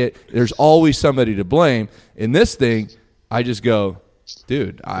of shit. There's always somebody to blame. In this thing, I just go,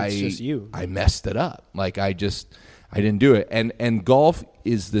 dude, I messed it up. Like I didn't do it. And golf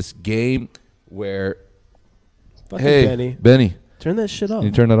is this game where Fucking Benny, turn that shit off. can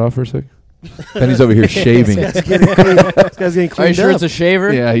you turn that off for a sec? Benny's over here shaving. This guy's getting cleaned Are you sure up. it's a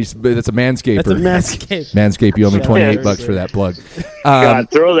shaver? Yeah, that's a manscaper. That's a Manscaped. Manscaped, you owe me Shout out. $28 for that plug. God,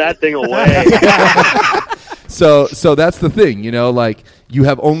 throw that thing away. So that's the thing, you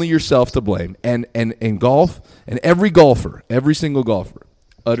have only yourself to blame. And in golf, and every single golfer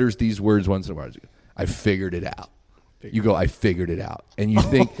utters these words once in a while. I figured it out. You go, I figured it out. And you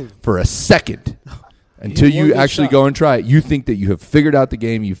think for a second, until you actually go and try it, you think that you have figured out the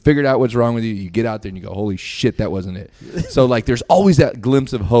game, you figured out what's wrong with you, you get out there and you go, holy shit, that wasn't it. So there's always that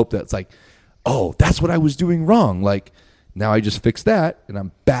glimpse of hope that's like, oh, that's what I was doing wrong. Like, now I just fixed that and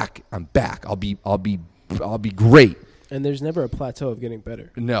I'm back. I'll be great. And there's never a plateau of getting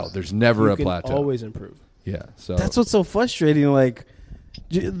better. No, there's never a plateau. You can always improve. Yeah. So That's what's so frustrating. Like,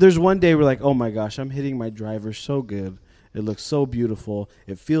 there's one day we're like, oh my gosh, I'm hitting my driver so good. It looks so beautiful.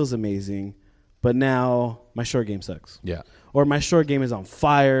 It feels amazing. But now my short game sucks. Yeah. Or my short game is on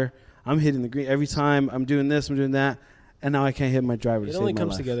fire. I'm hitting the green every time. I'm doing this, I'm doing that. And now I can't hit my driver. It only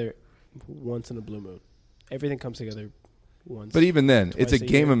comes together once in a blue moon. Everything comes together once. But even then, it's a twice a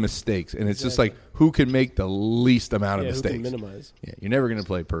game year. of mistakes, and it's just Exactly. like who can make the least amount of Who mistakes. can minimize. Yeah, you're never going to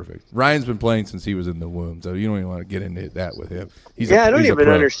play perfect. Ryan's been playing since he was in the womb, so you don't even want to get into that with him. I don't even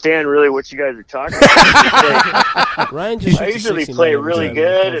understand really what you guys are talking about. Ryan just I shoots a usually 69 play every really time,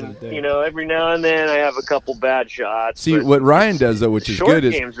 good, calls it and a day. every now and then I have a couple bad shots. See, but what Ryan does, though, which is short good,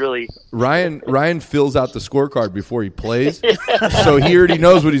 is games really. Ryan fills out the scorecard before he plays, so he already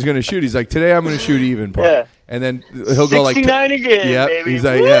knows what he's going to shoot. He's like, today I'm going to shoot even par. Yeah. And then he'll go like 69 again, yeah. baby. He's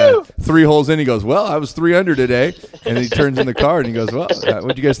like, Woo! yeah, 3 holes in. He goes, well, I was 3 under today, and he turns in the card and he goes, well,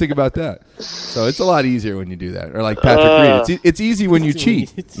 what do you guys think about that? So it's a lot easier when you do that. Or like Patrick Reed, it's easy when you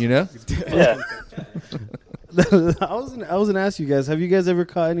cheat, you know. Yeah. I was gonna ask you guys. Have you guys ever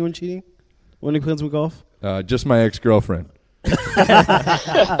caught anyone cheating when they play some golf? Just my ex-girlfriend. But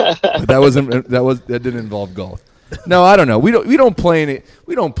that didn't involve golf. No, I don't know. We don't play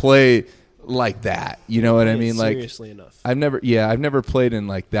like that. You know what I mean? Like seriously enough. I've never played in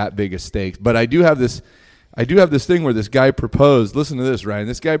like that big a stakes. But I do have this thing where this guy proposed. Listen to this, Ryan.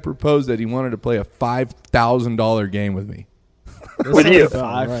 This guy proposed that he wanted to play a $5,000 game with me. With you.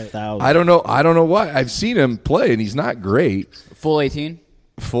 5,000. I don't know why. I've seen him play, and he's not great. Full 18.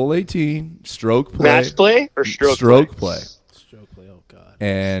 Full 18, stroke play, Match play or stroke play. Stroke play. Oh God.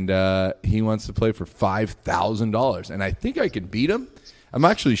 And he wants to play for $5,000, and I think I can beat him. I'm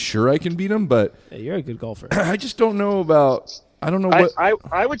actually sure I can beat him, but Hey, you're a good golfer. I just don't know about. I don't know what.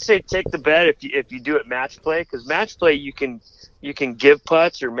 I would say take the bet if you do it match play, because match play you can give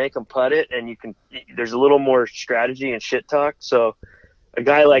putts or make them putt it, and there's a little more strategy and shit talk. So a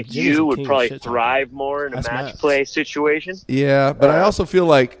guy like Jimmy's you a would king of probably shit talk. thrive more in a That's match Matt. play situation. Yeah, but I also feel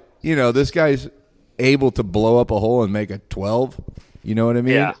like this guy's able to blow up a hole and make a 12. You know what I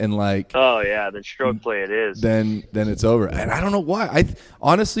mean? Yeah. And like, Oh yeah, then stroke play it is. then it's over. And I don't know why.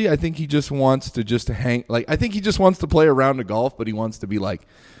 Honestly, I think he just wants to hang. Like, I think he just wants to play a round of golf, but he wants to be like,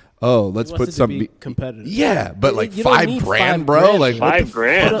 oh, let's He put wants it to some. be competitive. Yeah, but like You don't $5 need grand, $5 bro. grand Like for what it. the $5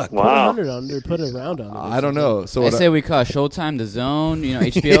 grand. fuck? Put Wow. 100 on there. Put a round on it. I don't know. So I what say we call Showtime, The Zone,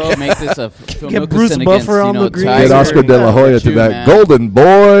 Get HBO, make this a Phil Bruce Mickelson Buffer against, on the green. Tiger. get Oscar De La Hoya to Shoot, that man. Golden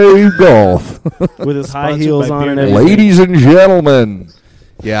Boy Golf. with his high Sponsored heels by on and Beer everything. Ladies and gentlemen.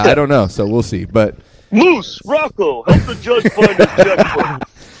 Yeah, I don't know. So we'll see. But Moose, Rocco, help the judge find his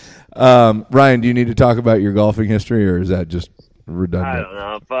checkbook. Ryan, do you need to talk about your golfing history, or is that just redundant? I don't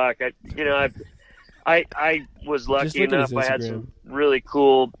know. Fuck. I was lucky Just look at his enough. I had Instagram. some really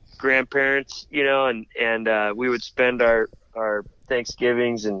cool grandparents, and we would spend our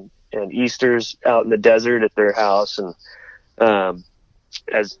Thanksgivings and Easters out in the desert at their house, and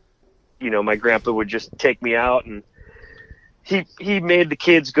as my grandpa would just take me out, and he made the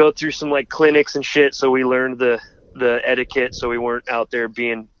kids go through some like clinics and shit, so we learned the etiquette, so we weren't out there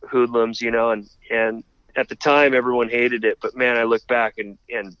being hoodlums, and at the time everyone hated it, but man, I look back and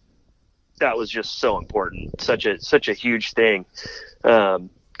that was just so important, such a huge thing,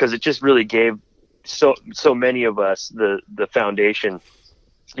 because it just really gave so many of us the foundation,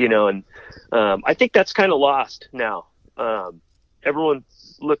 and I think that's kind of lost now. Everyone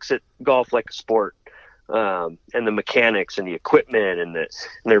looks at golf like a sport, and the mechanics and the equipment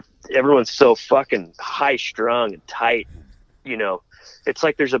and everyone's so fucking high strung and tight, it's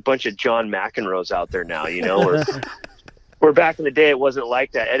like there's a bunch of John McEnroes out there now, where back in the day it wasn't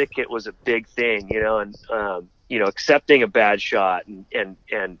like that. Etiquette was a big thing, and accepting a bad shot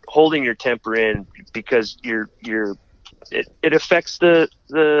and holding your temper in, because it affects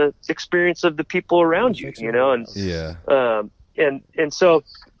the experience of the people around you, and Yeah. and so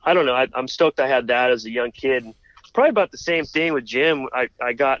I don't know. I'm stoked I had that as a young kid. And probably about the same thing with Jim.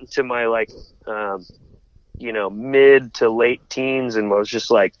 I got into my mid to late teens and was just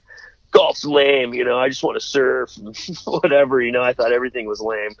like, golf's lame. I just want to surf, whatever. I thought everything was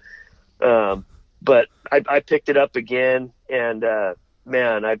lame. But I picked it up again, and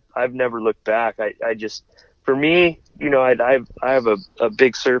man, I've never looked back. I just, for me, I have a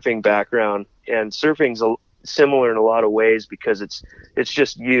big surfing background, and surfing's similar in a lot of ways because it's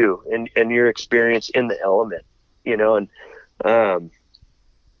just you and your experience in the element, and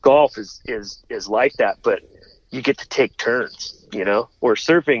golf is like that, but you get to take turns, or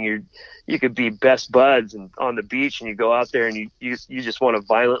surfing you could be best buds and on the beach, and you go out there and you just want to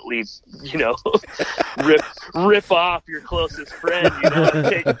violently rip off your closest friend,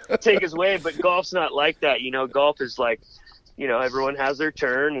 and take his way. But golf's not like that. Golf is like, everyone has their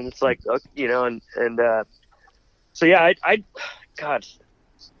turn, and it's like, so yeah, God,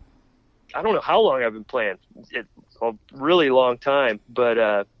 I don't know how long I've been playing. A really long time,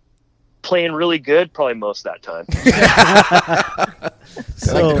 but playing really good probably most of that time.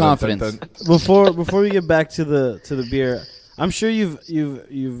 Like confidence. Before we get back to the beer, I'm sure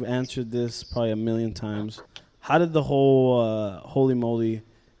you've answered this probably a million times. How did the whole Holy Moly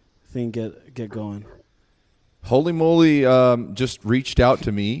thing get going? Holy Moly just reached out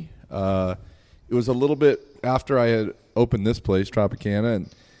to me. It was a little bit after I had opened this place, Tropicana, and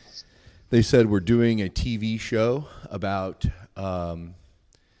they said we're doing a TV show about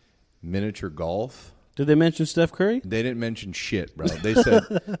miniature golf. Did they mention Steph Curry? They didn't mention shit, bro.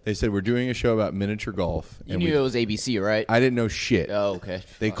 They said we're doing a show about miniature golf. You knew it was ABC, right? I didn't know shit. Oh, okay.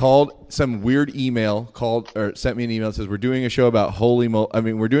 They called some weird email, sent me an email that says we're doing a show about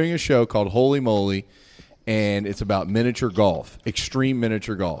we're doing a show called Holy Moly, and it's about miniature golf, extreme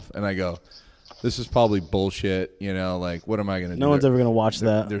miniature golf. And I go, this is probably bullshit. Like, what am I going to do? No one's ever going to watch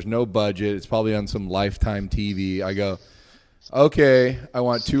that. There's no budget. It's probably on some Lifetime TV. I go, okay, I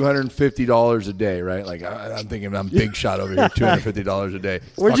want $250 a day, right? Like, I'm thinking I'm big shot over here, $250 a day.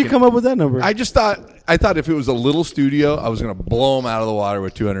 Where'd you come up with that number? I thought if it was a little studio, I was going to blow them out of the water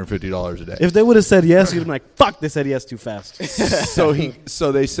with $250 a day. If they would have said yes, you'd have been like, fuck, they said yes too fast.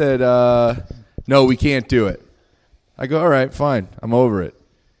 So they said, no, we can't do it. I go, all right, fine. I'm over it.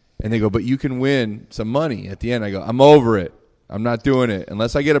 And they go, but you can win some money at the end. I go, I'm over it. I'm not doing it.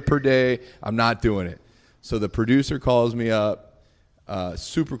 Unless I get it per day, I'm not doing it. So the producer calls me up.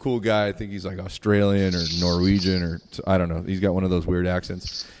 Super cool guy. I think he's like Australian or Norwegian or I don't know. He's got one of those weird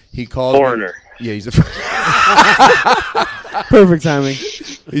accents. He calls Foreigner. Yeah, he's a Perfect timing.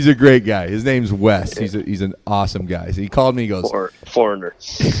 He's a great guy. His name's Wes. He's an awesome guy. So he called me. He goes, Foreigner.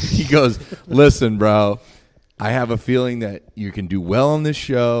 He goes, listen, bro. I have a feeling that you can do well on this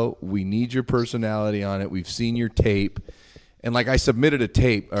show. We need your personality on it. We've seen your tape. And, I submitted a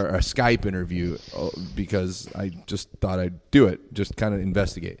tape or a Skype interview because I just thought I'd do it, just kind of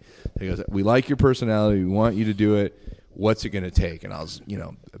investigate. He goes, we like your personality. We want you to do it. What's it going to take? And I was,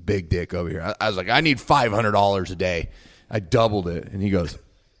 a big dick over here. I was like, I need $500 a day. I doubled it. And he goes,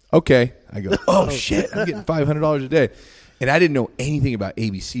 okay. I go, oh, shit, I'm getting $500 a day. And I didn't know anything about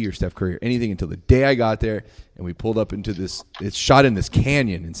ABC or Steph Curry or anything until the day I got there, and we pulled up into this. It's shot in this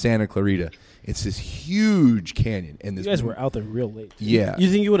canyon in Santa Clarita. It's this huge canyon. And this you guys were out there real late. Yeah. You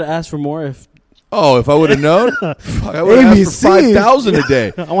think you would have asked for more if... Oh, if I would have known? Fuck, I would have asked for $5,000 a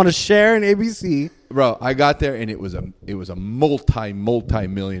day. I want to share in ABC. Bro, I got there, and it was a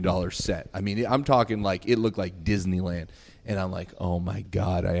multi-million-dollar set. I mean, I'm talking like it looked like Disneyland. And I'm like, oh, my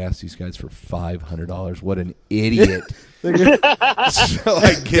God, I asked these guys for $500. What an idiot. So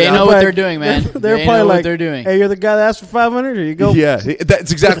they know what they're doing, man. They're probably like, what they're doing. Hey, you're the guy that asked for 500? Here you go. Yeah,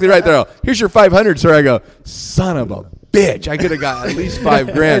 that's exactly right there. Here's your 500, sir. I go, son of a bitch. I could have got at least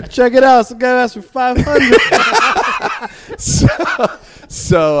 $5,000. Check it out. Some guy asked for 500.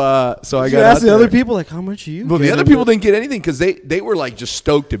 So I got asked the other people, like, how much are you? Well, the other people didn't get anything because they were like just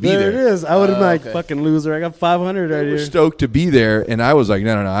stoked to be there. There it is. I would have been like, fucking loser. I got 500 right here. Stoked to be there, and I was like,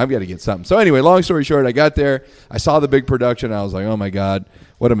 no, I've got to get something. So anyway, long story short, I got there. I saw the big production. I was like, oh my God,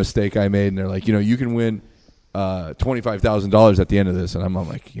 what a mistake I made. And they're like, you can win $25,000 at the end of this, and I'm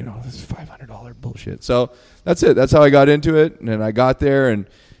like, this is $500 bullshit. So that's it. That's how I got into it, and then I got there, and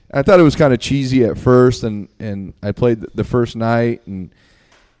I thought it was kind of cheesy at first, and I played the first night,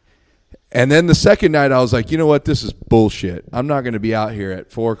 and then the second night I was like, you know what, this is bullshit. I'm not going to be out here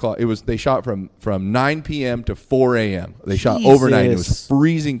at 4 o'clock. They shot from 9 p.m. to 4 a.m. They shot overnight. It was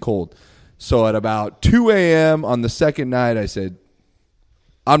freezing cold. So at about 2 a.m. on the second night, I said,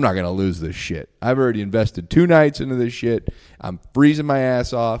 I'm not going to lose this shit. I've already invested 2 nights into this shit. I'm freezing my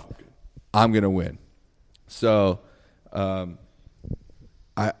ass off. I'm going to win. So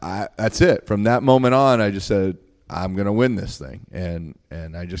that's it. From that moment on, I just said, I'm going to win this thing. And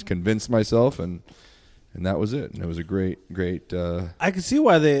I just convinced myself, and that was it. And it was a great. I can see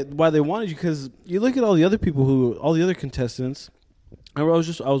why they wanted you, because you look at all the other people all the other contestants. I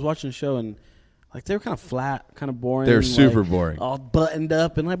was watching the show, and like they were kind of flat, kind of boring. They're super boring, all buttoned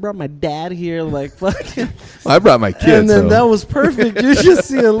up, and I brought my dad here, like fucking. I brought my kids, and then that was perfect. You just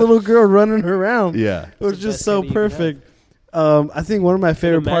see a little girl running around. Yeah, it was just so perfect. I think one of my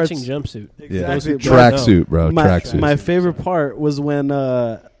favorite parts. Matching jumpsuit. Exactly. Tracksuit, bro. Tracksuit. My favorite part was when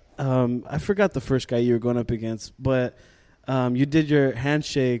I forgot the first guy you were going up against, but you did your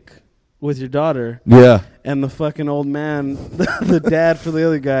handshake with your daughter. Yeah. And the fucking old man, the dad for the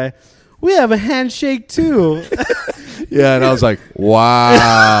other guy, we have a handshake too. Yeah, and I was like,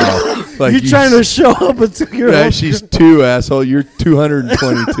 wow. Like you're trying to show up a 2-year-old. She's 2, asshole. You're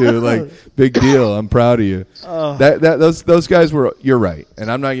 222. Like, big deal. I'm proud of you. Those guys were. You're right,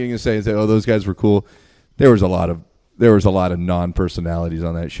 and I'm not going to say oh, those guys were cool. There was a lot of there was a lot of non-personalities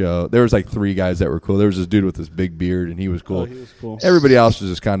on that show. There was like 3 guys that were cool. There was this dude with this big beard, and he was cool. Oh, he was cool. Everybody else was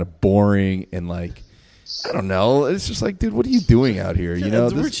just kind of boring and like, I don't know. It's just like, dude, what are you doing out here? You know,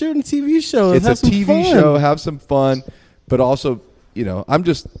 we're shooting a TV show. It's Have a some TV fun. show. Have some fun, but also, you know, I'm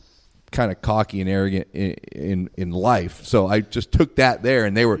just kind of cocky and arrogant in life. So I just took that there,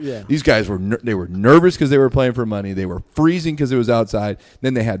 and these guys were they were nervous because they were playing for money. They were freezing because it was outside.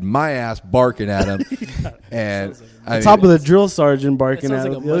 Then they had my ass barking at them, and on top of the drill sergeant barking That at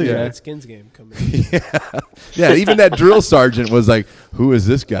sounds like a the other Monday guy. Night Skins game coming. yeah. Even that drill sergeant was like, "Who is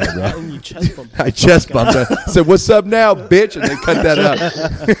this guy, bro?" And you chest bump. I chest bumped him. Said, "What's up now, bitch?" And they cut that out.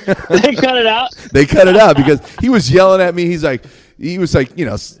 They cut it out. They cut it out because he was yelling at me. He was like, you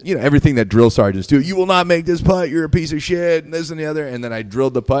know, everything that drill sergeants do. You will not make this putt. You're a piece of shit, and this and the other. And then I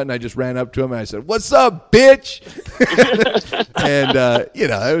drilled the putt, and I just ran up to him, and I said, "What's up, bitch?" And you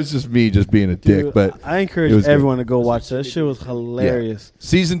know, it was just me just being a dick. Dude, but I encourage everyone to go watch that. That shit was hilarious.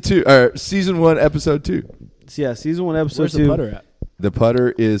 Yeah. Season 1, episode 2. Yeah, season 1, episode Where's 2. the putter at? The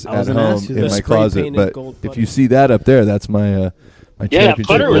putter is I was at gonna home ask you in that. my Spray closet. painted But gold if putter. you see that up there, that's my Yeah, that championship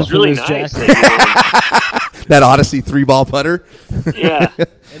putter ball. was really His nice. jacket. That Odyssey 3-ball putter. Yeah.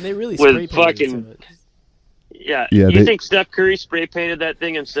 And they really With spray painted fucking- into it. Yeah. Yeah, You they- think Steph Curry spray painted that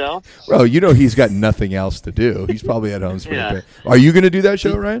thing himself? Bro, you know he's got nothing else to do. He's probably at home spray Yeah. paint. Are you going to do that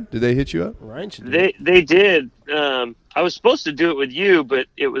show, Ryan? Did they hit you up? Ryan should do it. They did. I was supposed to do it with you, but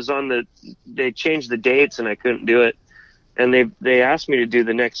it was they changed the dates and I couldn't do it. And they asked me to do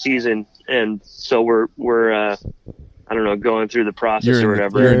the next season, and so we're I don't know, going through the process or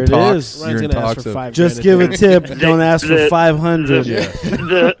whatever. You're There in it talks. is. You're Ryan's in gonna ask talks for of, $5 Just grand give at a the end. tip. Don't ask for 500.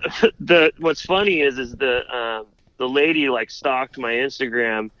 The what's funny is the lady like stalked my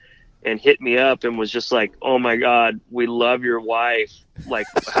Instagram and hit me up and was just like, "Oh my God, we love your wife. Like,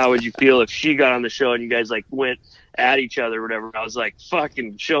 how would you feel if she got on the show and you guys like went at each other or whatever?" I was like,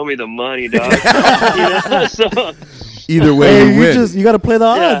 "Fucking show me the money, dog." You know? So either way, Hey, you win. you got to play the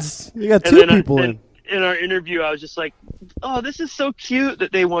Yeah. odds. You got And 2 then people in. in our interview, I was just like, "Oh, this is so cute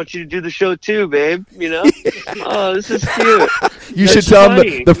that they want you to do the show too, babe. You know? Oh, this is cute." You That's should tell them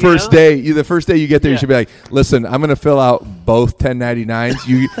funny, the first you know? day. The first day you get there, you Yeah. should be like, "Listen, I'm going to fill out both 1099s.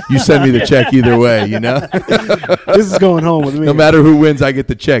 You send me the check either way. You know, This is going home with me. no matter who wins, I get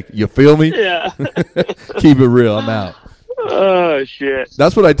the check. You feel me? Yeah. Keep it real. I'm out." Oh shit.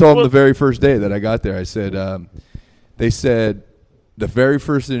 That's what I told them the very first day that I got there. I said, they said, the very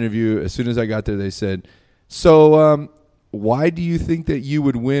first interview, as soon as I got there, they said, "So, why do you think that you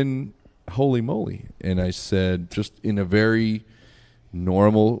would win Holy Moly?" And I said, just in a very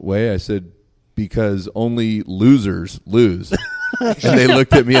normal way, I said, "Because only losers lose." And they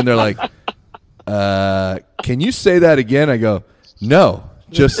looked at me and they're like, "Can you say that again?" I go, "No.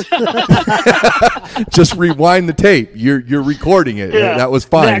 Just just rewind the tape. You're recording it. Yeah. That was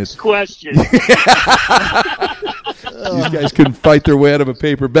fine." Next question. These guys couldn't fight their way out of a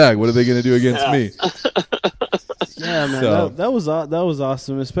paper bag. What are they going to do against me? Yeah, man, So- that was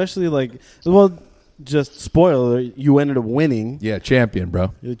awesome. Especially like, well, just spoiler, you ended up winning. Yeah, champion,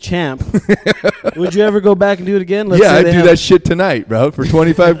 bro. You're the champ. Would you ever go back and do it again? Let's Yeah, say I'd they do have- that shit tonight, bro. For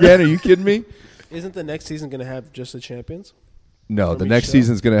 25 grand. Are you kidding me? Isn't the next season going to have just the champions? No, From the each next show?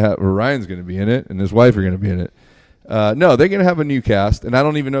 season's going to have Ryan's going to be in it, and his wife are going to be in it. No, they're going to have a new cast, and I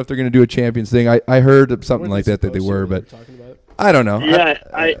don't even know if they're going to do a champions thing. I heard of something like that they were, but Talking about it? I don't know. Yeah,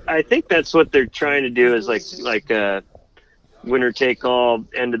 I think that's what they're trying to do is like a winner take all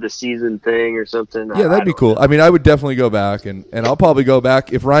end of the season thing or something. Yeah, that'd be cool. I mean, I would definitely go back, and I'll probably go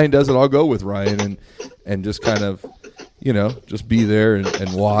back. If Ryan does it, I'll go with Ryan and just kind of, you know, just be there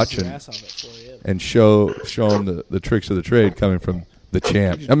and watch Your and ass off at 4 a.m. and show him the tricks of the trade coming from the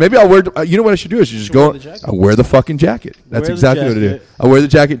champ. Now maybe I'll wear. You know what I should do? I should just go. wear the jacket. I'll wear the fucking jacket. That's Wear the exactly what I do. jacket. I'll wear the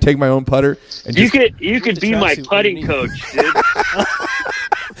jacket, take my own putter, and You just could the be my tracksuit putting underneath. coach,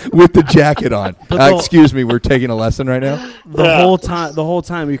 dude. with the jacket on. the- Excuse me, we're taking a lesson right now. the whole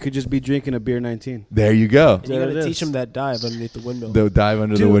time you could just be drinking a beer 19. There you go. And you There got it to teach is. them that dive underneath the windmill. The dive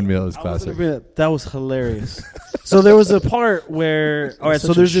under the Dude, windmill is I was gonna classic. bring that was hilarious. So there was a part where, all right, so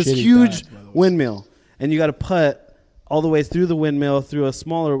such a there's this shitty huge dive, by the way. windmill, and you got to putt all the way through the windmill, through a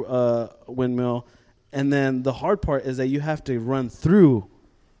smaller windmill, and then the hard part is that you have to run through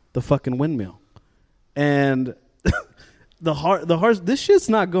the fucking windmill, and this shit's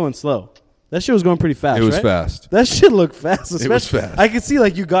not going slow. That shit was going pretty fast. It was right? fast. That shit looked fast. It was fast. I could see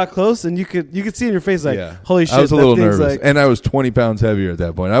like you got close, and you could see in your face like, Yeah. holy shit. I was a that little thing's nervous, like- and I was 20 pounds heavier at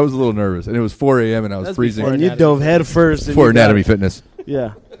that point. I was a little nervous, and it was 4 a.m. and I was That's freezing. before and you Anatomy dove Fitness. head first. and For you got Anatomy it. Fitness.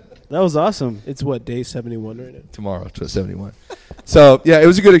 Yeah. That was awesome. It's what, day 71 right now? Tomorrow to 71. So, yeah, it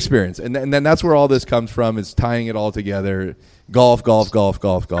was a good experience. And then that's where all this comes from, is tying it all together. Golf.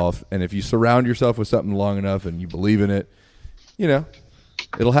 And if you surround yourself with something long enough and you believe in it,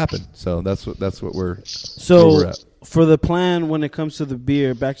 it'll happen. So that's what we're where we're at. For the plan when it comes to the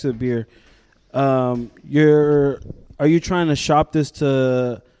beer, back to the beer, are you trying to shop this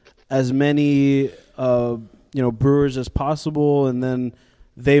to as many brewers as possible, and then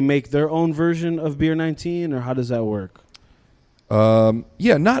they make their own version of Beer 19, or how does that work?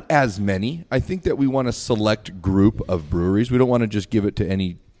 Not as many. I think that we want a select group of breweries. We don't want to just give it to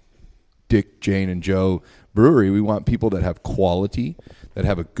any Dick, Jane, and Joe brewery. We want people that have quality, that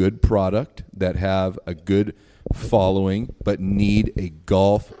have a good product, that have a good following, but need a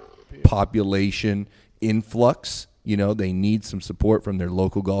golf population influx. They need some support from their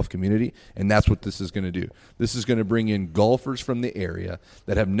local golf community, and that's what this is going to do. This is going to bring in golfers from the area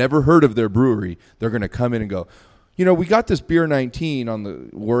that have never heard of their brewery. They're going to come in and go, we got this Beer 19 on the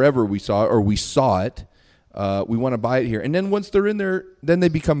wherever we saw it, or we saw it. We want to buy it here. And then once they're in there, then they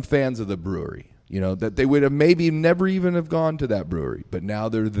become fans of the brewery. That they would have maybe never even have gone to that brewery, but now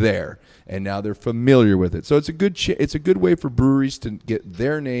they're there, and now they're familiar with it. So it's a good way for breweries to get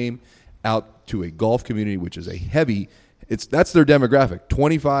their name out to a golf community, which is that's their demographic,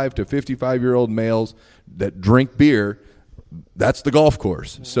 25 to 55-year-old males that drink beer. That's the golf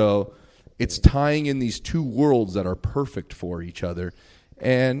course. So it's tying in these two worlds that are perfect for each other.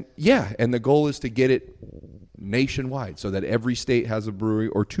 And the goal is to get it nationwide so that every state has a brewery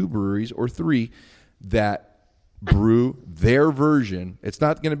or two breweries or three that brew their version. It's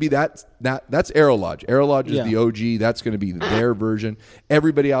not going to be that's Aerolodge. Aerolodge is the OG. That's going to be their version.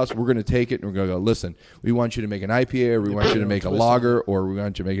 Everybody else, we're going to take it and we're going to go, listen, we want you to make an IPA, or we want you to make a lager, or we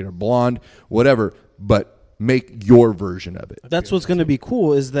want you to make it a blonde, whatever, but make your version of it. That's what's going to be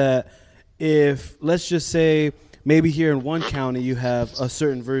cool, is that if, let's just say, maybe here in one county you have a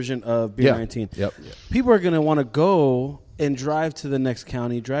certain version of Beer 19. Yep. People are going to want to go and drive to the next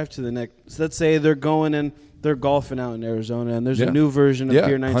county, so let's say they're going and they're golfing out in Arizona, and there's a new version of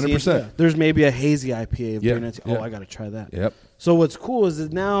Beer 19. 100%. There's maybe a hazy IPA of Beer 19. Yeah. Oh, I got to try that. Yep. So what's cool is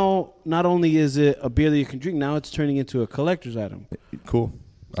that now not only is it a beer that you can drink, now it's turning into a collector's item. Cool.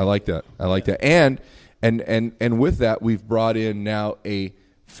 I like that. And with that, we've brought in now a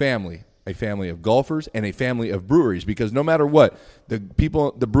family of golfers and a family of breweries, because no matter what, the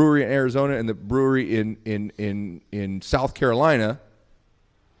brewery in Arizona and the brewery in South Carolina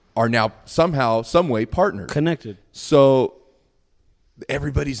are now somehow, some way partners. Connected. So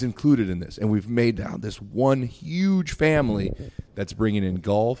everybody's included in this, and we've made now this one huge family that's bringing in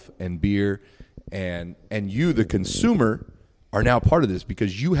golf and beer, and you, the consumer, are now part of this,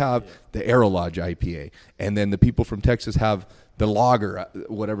 because you have the Aerolodge IPA, and then the people from Texas have the lager,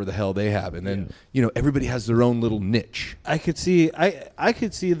 whatever the hell they have, and then everybody has their own little niche. I could see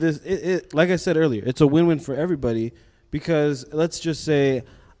this. It like I said earlier, it's a win-win for everybody, because let's just say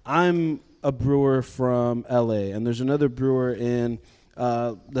I'm a brewer from LA, and there's another brewer in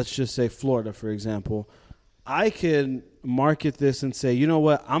let's just say Florida, for example. I can market this and say, you know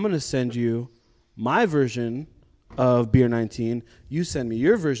what, I'm going to send you my version of Beer 19. You send me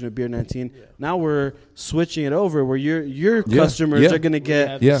your version of Beer 19. Yeah. Now we're switching it over where your customers are going to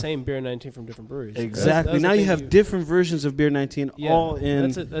get the same Beer 19 from different breweries. Exactly. Now you have different versions of Beer 19 all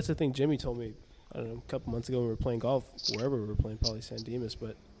in. That's the thing Jimmy told me, I don't know, a couple months ago when we were playing golf, wherever we were playing, probably San Dimas,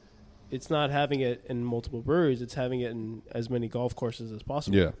 but it's not having it in multiple breweries. It's having it in as many golf courses as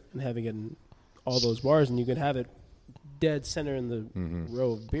possible. Yeah. And having it in all those bars, and you can have it dead center in the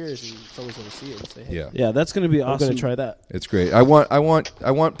row of beers, and someone's going to see it and say, "Hey, yeah, that's going to be awesome. I'm going to try that." It's great. I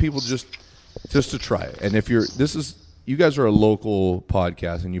want people just to try it. And if you guys are a local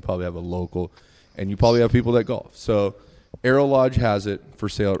podcast, and you probably have and you probably have people that golf. So Aerolodge has it for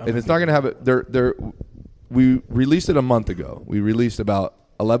sale, and it's not going to have it. We released it a month ago. We released about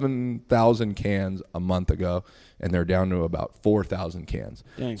 11,000 cans a month ago, and they're down to about 4,000 cans.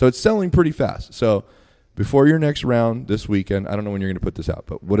 Dang. So it's selling pretty fast. So before your next round this weekend, I don't know when you're going to put this out,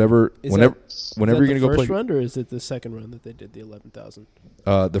 but whenever you're going to go play. First run, or is it the second run that they did the 11,000?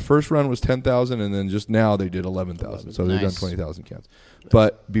 The first run was 10,000, and then just now they did 11,000. So they've done 20,000 cans. Nice.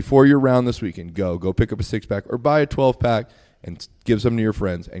 But before your round this weekend, go pick up a 6-pack or buy a 12-pack and give some to your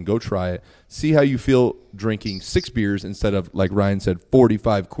friends and go try it. See how you feel drinking 6 beers instead of, like Ryan said,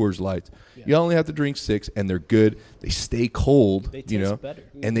 45 Coors Lights. Yeah. You only have to drink 6, and they're good. They stay cold, they taste better.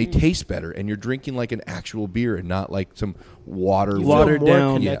 And they taste better. And you're drinking like an actual beer and not like some watered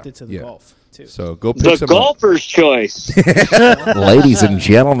down. Connected to the golf, too. So go pick some up. The golfer's choice. Ladies and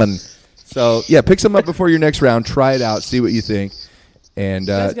gentlemen. So, pick some up before your next round. Try it out. See what you think. And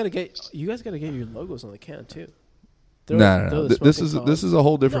you guys gotta get your logos on the can too. No. This is a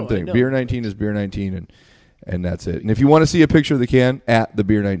whole different thing. Beer 19 is Beer 19, and that's it. And if you want to see a picture of the can, at the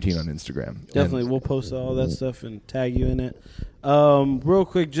Beer 19 on Instagram. Definitely, we'll post all that stuff and tag you in it. Real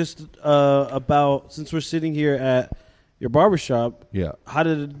quick, just about, since we're sitting here at your barbershop, yeah. How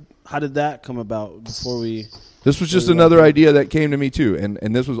did that come about before we? This was just another idea that came to me too,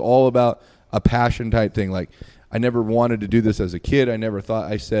 and this was all about a passion type thing. Like, I never wanted to do this as a kid. I never thought.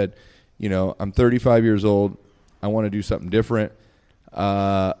 I said, I'm 35 years old. I want to do something different.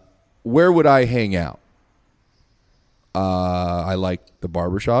 Where would I hang out? I like the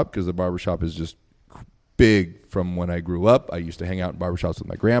barbershop because the barbershop is just big from when I grew up. I used to hang out in barbershops with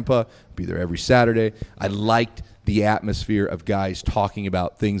my grandpa, be there every Saturday. I liked the atmosphere of guys talking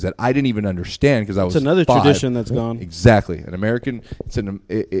about things that I didn't even understand because I was It's another 5. tradition that's gone. Exactly. An American,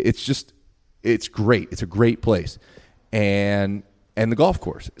 it's great. It's a great place. And the golf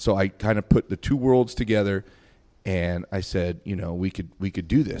course. So I kind of put the two worlds together. And I said, we could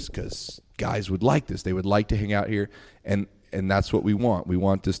do this because guys would like this. They would like to hang out here, and that's what we want. We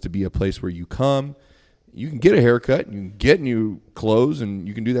want this to be a place where you come, you can get a haircut, you can get new clothes, and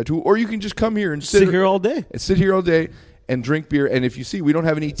you can do that too. Or you can just come here and sit here all day. Sit here all day and drink beer. And if you see, we don't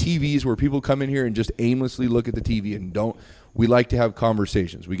have any TVs where people come in here and just aimlessly look at the TV and don't. We like to have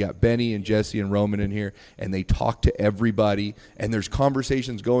conversations. We got Benny and Jesse and Roman in here, and they talk to everybody, and there's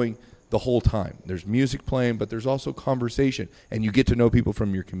conversations going the whole time. There's music playing, but there's also conversation, and you get to know people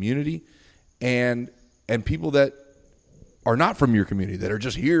from your community and people that are not from your community, that are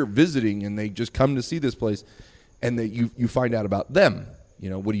just here visiting, and they just come to see this place, and that you find out about them.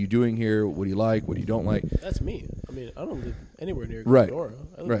 What are you doing here? What do you like? What do you don't like? That's me. I mean, I don't live anywhere near Right. Glendora.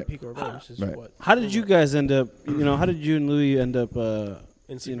 I live Right. in Pico Urbana, which is Right. what? How did you guys end up? How did you and Louis end up?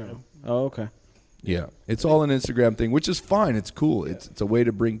 Instagram. Oh, okay. Yeah, it's all an Instagram thing, which is fine. It's cool. Yeah. It's a way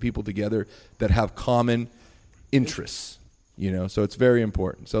to bring people together that have common interests, so it's very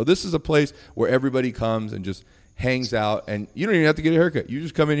important. So this is a place where everybody comes and just hangs out, and you don't even have to get a haircut. You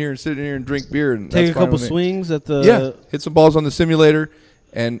just come in here and sit in here and drink beer. And take that's a fine couple with me. swings at the... Yeah, hit some balls on the simulator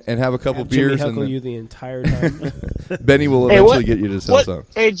and have a couple beers. Jimmy heckle and you the entire time. Benny will eventually get you to sell some.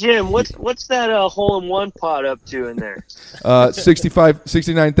 Hey, Jim, what's that hole-in-one pot up to in there?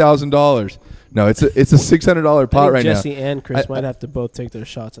 $69,000. No, it's a $600 pot right Jesse now. and Chris might have to both take their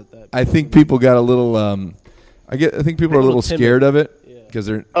shots at that. I think people got a little. I think people are a little scared of it because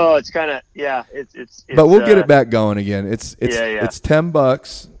they're. Oh, it's kind of It's but we'll get it back going again. It's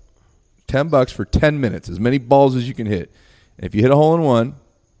 $10, $10 for 10 minutes, as many balls as you can hit. And if you hit a hole in one,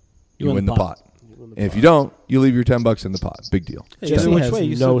 you win the pot. And if you don't, you leave your $10 in the pot. Big deal. Hey, Jesse which has way?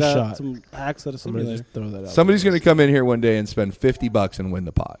 You no still got shot. some hacks at a I'm gonna simulator. just throw that out. Somebody's going to come in here one day and spend $50 and win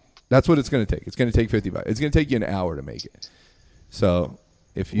the pot. That's what it's going to take. It's going to take $50. It's going to take you an hour to make it. So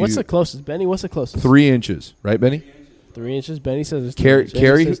if you What's the closest, Benny? What's the closest? 3 inches, right, Benny? 3 inches. Benny says it's 3 Carrie, inches.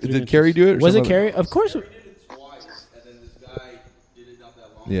 Carrie says 3 did inches. Carrie do it? Or Was it some other- Carrie? Of course.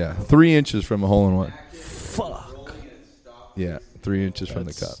 Yeah, 3 inches from a hole in one. Fuck. Yeah, 3 inches from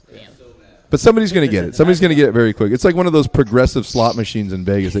the cup. But somebody's going to get it. Somebody's going to get it very quick. It's like one of those progressive slot machines in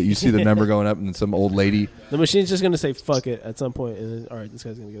Vegas that you see the number going up and some old lady. The machine's just going to say "fuck it" at some point, and then, all right, this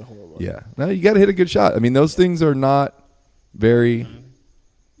guy's going to get a hole in one. Yeah. No, you got to hit a good shot. I mean, those things are not very,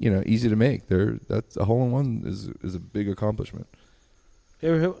 easy to make. That's a hole in one is a big accomplishment.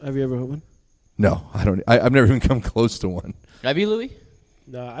 Have you ever hit one? No, I don't. I've never even come close to one. Have you, Louis?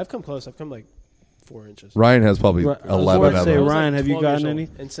 No, I've come close. I've come like 4 inches. Ryan has probably Right. I was 11 going to of say, them. Ryan, have you 12 gotten years old, any?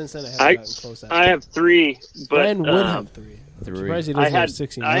 And since then, I haven't gotten close. I have 3, but Ryan would have 3. Three. Surprised he I doesn't have had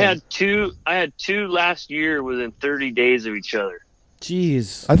 69. I had two last year within 30 days of each other.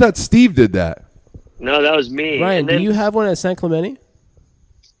 Jeez. I thought Steve did that. No, that was me. Ryan, And then, do you have one at San Clemente?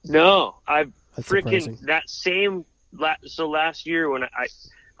 No, I've That's freaking surprising. that same. So last year when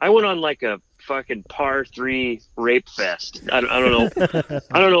I went on like a fucking par 3 rape fest. I don't know.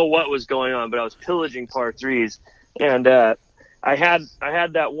 I don't know what was going on, but I was pillaging par 3s, and I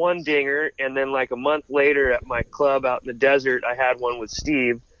had that one dinger, and then like a month later at my club out in the desert, I had one with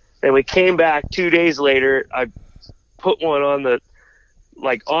Steve. And we came back 2 days later. I put one on the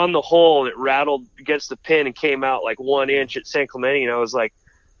hole, and it rattled against the pin and came out like 1 inch at San Clemente, and I was like,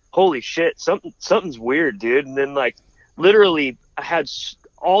 holy shit, something's weird, dude. And then like literally I had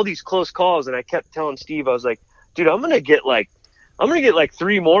all these close calls, and I kept telling Steve, I was like, dude, I'm gonna get like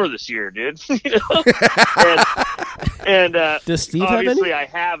 3 more this year, dude. and Does Steve have obviously any? I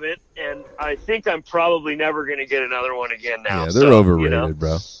haven't, and I think I'm probably never gonna get another one again now. Yeah, they're So, overrated,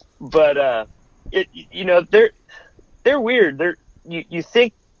 bro. But they're weird. You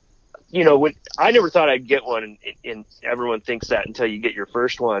think when I never thought I'd get one, and everyone thinks that until you get your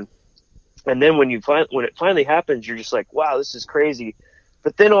first one. And then when it finally happens, you're just like, wow, this is crazy.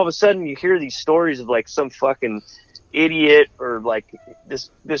 But then all of a sudden you hear these stories of like some fucking idiot or like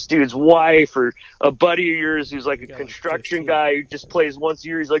this dude's wife or a buddy of yours who's like a construction guy who just plays once a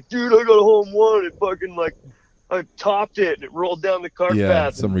year. He's like, dude, I got a home run. It fucking like I topped it and it rolled down the cart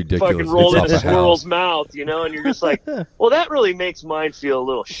path. Some and ridiculous. Fucking rolled in a squirrel's mouth, and you're just like, well, that really makes mine feel a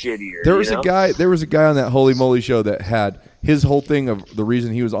little shittier. There was a guy on that Holy Moly show that had his whole thing of the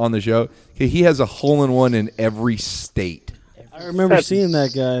reason he was on the show. He has a hole-in-one in every state. I remember seeing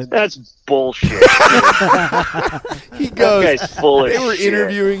that guy. That's bullshit. He goes. That guy's full of They were shit.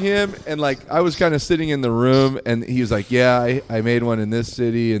 interviewing him, and like I was kind of sitting in the room, and he was like, "Yeah, I made one in this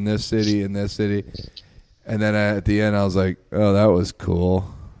city, in this city, in this city." And then at the end, I was like, "Oh, that was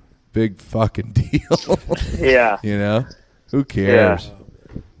cool. Big fucking deal." Yeah. Who cares?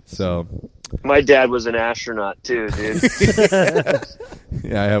 Yeah. So. My dad was an astronaut too, dude.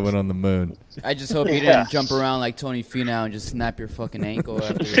 Yeah, I have one on the moon. I just hope you didn't jump around like Tony Finau and just snap your fucking ankle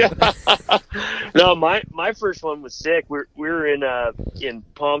after. No, my first one was sick. We were in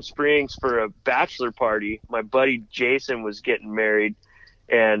Palm Springs for a bachelor party. My buddy Jason was getting married,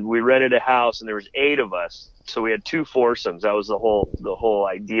 and we rented a house, and there was 8 of us. So we had 2 foursomes. That was the whole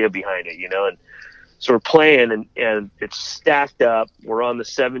idea behind it, And so we're playing, and it's stacked up. We're on the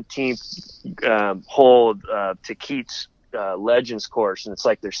 17th hole to Keats Legends course, and it's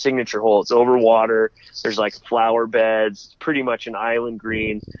like their signature hole. It's over water. There's like flower beds. It's pretty much an island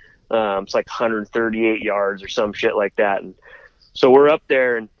green. It's like 138 yards or some shit like that. And so we're up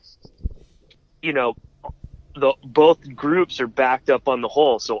there, and both groups are backed up on the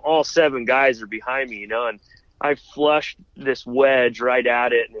hole. So all 7 guys are behind me, and I flushed this wedge right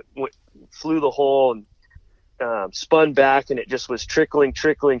at it, and it flew the hole and spun back, and it just was trickling,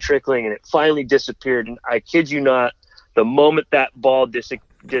 and it finally disappeared. And I kid you not, the moment that ball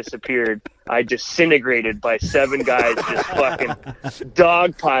disappeared, I disintegrated by 7 guys just fucking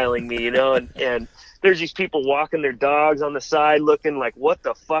dogpiling me, and there's these people walking their dogs on the side looking like, what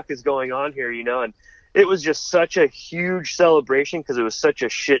the fuck is going on here, and it was just such a huge celebration because it was such a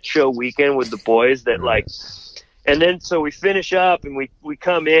shit show weekend with the boys that like. And then so we finish up and we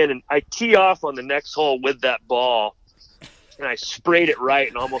come in, and I tee off on the next hole with that ball, and I sprayed it right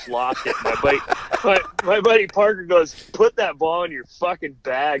and almost lost it. My buddy Parker goes, "Put that ball in your fucking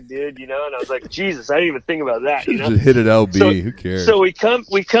bag, dude," And I was like, Jesus, I didn't even think about that. Just hit it LB. Who cares? So we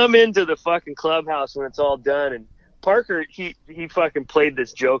come into the fucking clubhouse when it's all done, and Parker he fucking played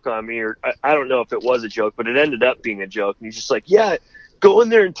this joke on me, or I don't know if it was a joke, but it ended up being a joke. And he's just like, yeah, go in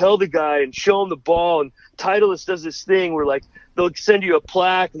there and tell the guy and show him the ball. And Titleist does this thing where like they'll send you a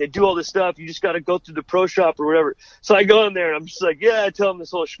plaque and they do all this stuff. You just got to go through the pro shop or whatever. So I go in there and I'm just like, yeah, I tell him this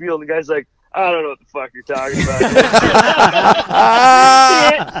whole spiel. And the guy's like, I don't know what the fuck you're talking about.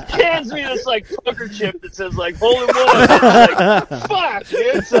 He hands me this like poker chip that says like hole in one. I'm like, fuck,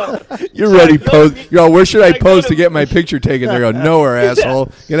 dude. So you're ready, pose. Where should I pose to get my picture taken? They go, nowhere,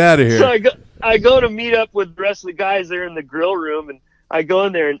 asshole. Get out of here. So I go to meet up with the rest of the guys there in the grill room, and I go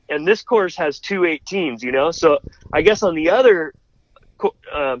in there, and this course has 2 18s, So I guess on the other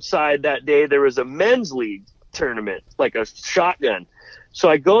side that day there was a men's league tournament, like a shotgun. So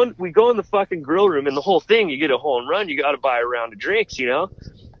we go in the fucking grill room, and the whole thing, you get a hole and run, you got to buy a round of drinks,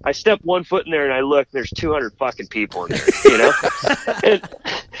 I step one foot in there and I look, there's 200 fucking people in there,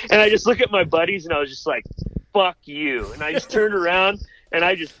 and I just look at my buddies and I was just like, fuck you. And I just turned around and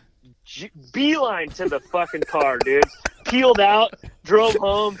I just beeline to the fucking car, dude. Peeled out, drove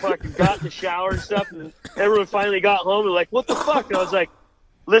home, fucking got in the shower and stuff, and everyone finally got home and like, what the fuck? And I was like,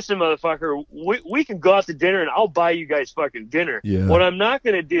 listen, motherfucker, we can go out to dinner and I'll buy you guys fucking dinner. Yeah. What I'm not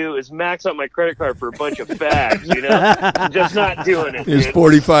going to do is max out my credit card for a bunch of fags, I'm just not doing it. It's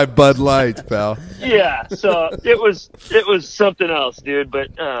 45 Bud Lights, pal. Yeah, so it was something else, dude.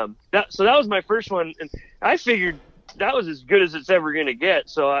 But that was my first one, and I figured that was as good as it's ever going to get.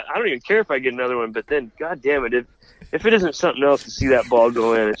 So I don't even care if I get another one. But then, god damn it, if it isn't something else to see that ball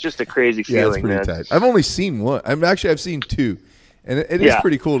go in, it's just a crazy feeling, it's pretty tight. I've only seen one. I've seen 2. And it is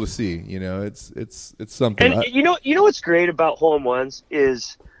pretty cool to see, it's something. And you know what's great about hole-in-ones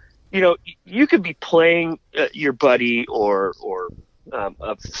is, you could be playing your buddy or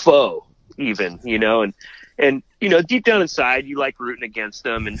a foe even, and deep down inside you like rooting against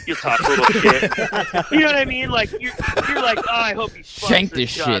them, and you'll talk a little shit. You know what I mean? Like you're like, oh, I hope he shank this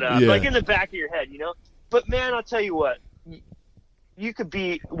shit up, like in the back of your head, But man, I'll tell you what. You could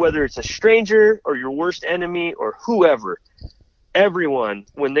be, whether it's a stranger or your worst enemy or whoever. Everyone,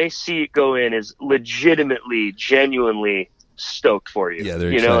 when they see it go in, is legitimately, genuinely stoked for you. Yeah,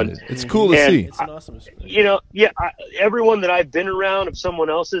 they're you know, excited. It's cool to and see. It's an awesome experience. You know, yeah, everyone that I've been around of someone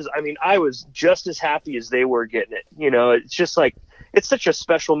else's, I mean, I was just as happy as they were getting it. You know, it's just like, it's such a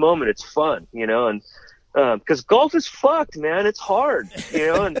special moment. It's fun, you know, and because golf is fucked, man. It's hard, you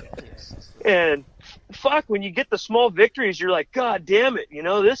know, and fuck, when you get the small victories, you're like, God damn it, you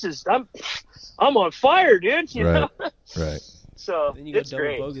know, I'm on fire, dude. You know? Right. So Then you go it's double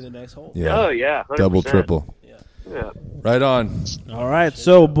great. bogey the next hole. Yeah. Oh yeah, 100%. Double, triple. Yeah. Right on. All right.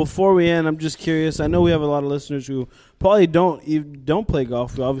 So before we end, I'm just curious. I know we have a lot of listeners who probably don't play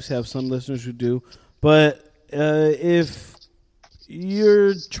golf. We obviously have some listeners who do. But if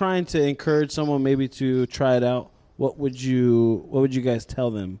you're trying to encourage someone maybe to try it out, what would you guys tell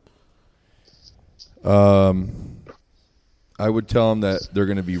them? I would tell them that they're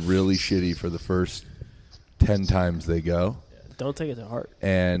going to be really shitty for the first 10 times they go. Don't take it to heart.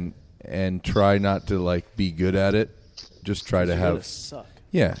 And try not to like be good at it. Just try to You're have gonna suck.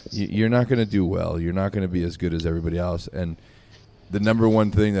 Yeah, you're not going to do well. You're not going to be as good as everybody else. And the number one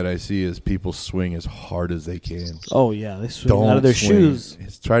thing that I see is people swing as hard as they can. Oh yeah, they swing out of their shoes.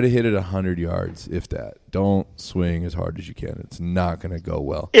 Try to hit it 100 yards, if that. Don't swing as hard as you can. It's not going to go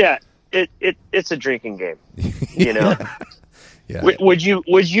well. Yeah, it's a drinking game. You know. Yeah. Would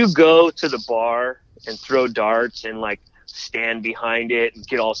you go to the bar and throw darts and like stand behind it and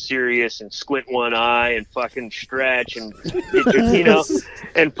get all serious and squint one eye and fucking stretch and you know,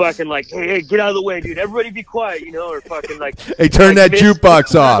 and fucking like, hey, get out of the way, dude, everybody be quiet, you know, or fucking like, hey, turn like that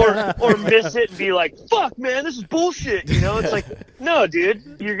jukebox off, or miss it and be like, fuck, man, this is bullshit, you know? It's like, no,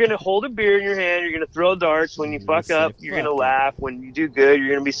 dude, you're gonna hold a beer in your hand, you're gonna throw darts. When you fuck up, you're gonna laugh. When you do good,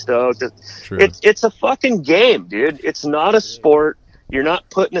 you're gonna be stoked. It's a fucking game, dude. It's not a sport. You're not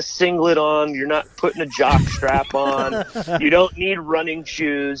putting a singlet on. You're not putting a jock strap on. You don't need running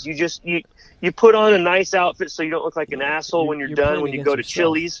shoes. You put on a nice outfit so you don't look like an asshole when you're done, when you go to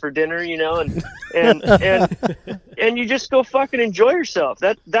Chili's for dinner, you know, and you just go fucking enjoy yourself.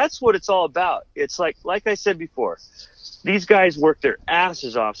 That's what it's all about. It's like I said before, these guys work their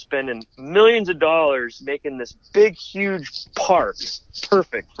asses off spending millions of dollars making this big, huge park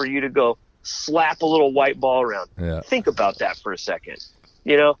perfect for you to go slap a little white ball around. Yeah. Think about that for a second.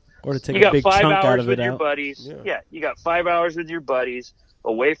 You know, Or to take you a got big 5 chunk hours out of with it your out. buddies. Yeah, you got 5 hours with your buddies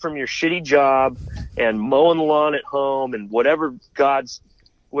away from your shitty job and mowing the lawn at home and whatever you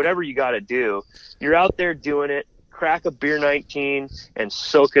got to do. You're out there doing it. Crack a beer 19 and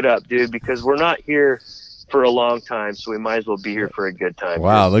soak it up, dude, because we're not here for a long time, so we might as well be here for a good time.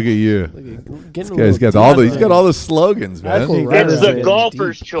 Wow, look at you. This He's got all the slogans, man. It's the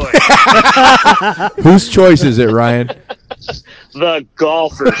golfer's choice. Whose choice is it, Ryan? The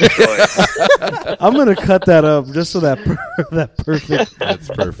golfer's choice. I'm gonna cut that up just so that perfect. That's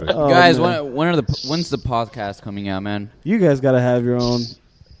perfect. Oh, Guys, man. when's the podcast coming out, man? You guys gotta have your own.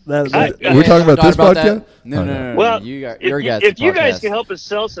 We're talking about this podcast? That? No. Well, if you guys can help us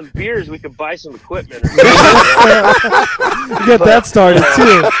sell some beers, we could buy some equipment. Get that started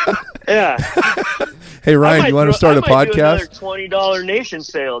too. Yeah. Hey Ryan, you want to start a podcast? Do another $20 nation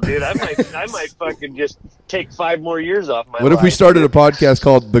sale, dude. I might fucking just take 5 more years off my life. What if we started a podcast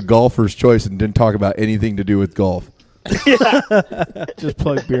called The Golfer's Choice and didn't talk about anything to do with golf? Just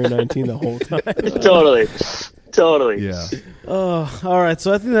plug beer 19 the whole time. Totally. Yeah. Oh, all right.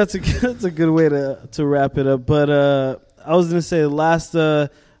 So I think that's a good way to wrap it up. But I was gonna say last.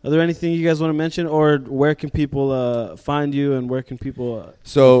 Are there anything you guys want to mention, or where can people find you, and where can people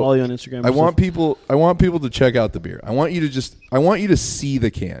follow you on Instagram? I want people to check out the beer. I want you to see the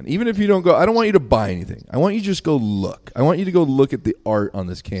can. Even if you don't go, I don't want you to buy anything. I want you to just go look. I want you to go look at the art on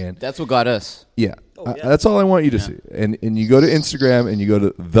this can. That's what got us. Yeah. That's all I want you to see. And you go to Instagram and you go to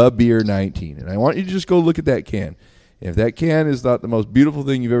thebeer19, and I want you to just go look at that can. And if that can is not the most beautiful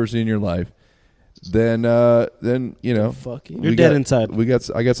thing you've ever seen in your life, then you know, you're dead inside.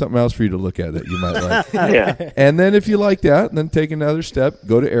 I got something else for you to look at that you might like. Yeah. And then if you like that, then take another step.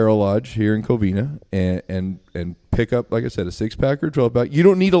 Go to Aero Lodge here in Covina and pick up, like I said, a 6-pack or 12-pack. You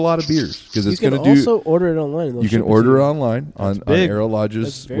don't need a lot of beers because it's going to do. You can also order it online. You can order it online on Aero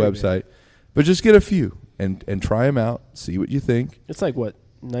Lodge's website, but just get a few and try them out. See what you think. It's like what?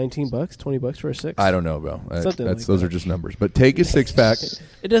 $19, $20 for a 6? I don't know, bro. Those are just numbers. But take a 6-pack.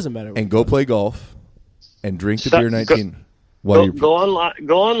 It doesn't matter. And go play golf and drink the beer 19. Go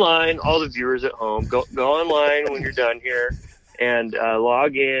online. All the viewers at home, go online when you're done here, and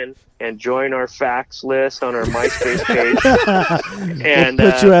log in and join our facts list on our MySpace page. And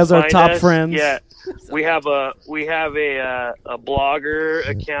we'll put you as our top us, friends. Yeah. we have a blogger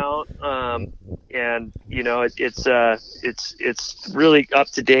account, and it's really up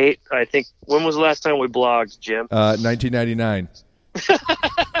to date. I think, when was the last time we blogged, Jim? 1999.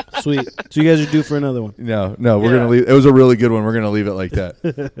 Sweet. So you guys are due for another one. No, we're gonna leave. It was a really good one. We're gonna leave it like that.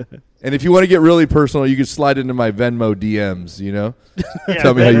 And if you want to get really personal, you can slide into my Venmo DMs.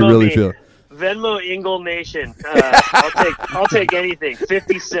 Tell me how you really feel. Venmo Ingle Nation. I'll take anything.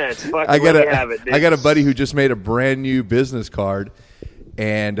 50 cents. Fuck, I got a a buddy who just made a brand new business card,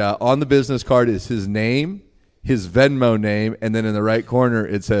 and on the business card is his name, his Venmo name, and then in the right corner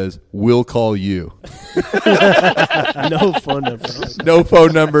it says, "We'll call you." No phone number. No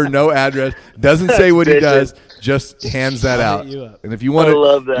phone number, no address. Doesn't say what he does. Just hands that out. And if you want to, I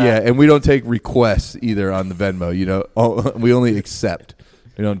love that. Yeah, and we don't take requests either on the Venmo. We only accept.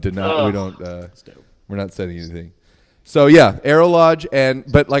 We don't deny. We don't. We're not sending anything. So yeah, Aero Lodge,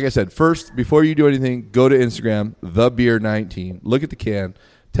 but like I said, first before you do anything, go to Instagram, thebeer19. Look at the can.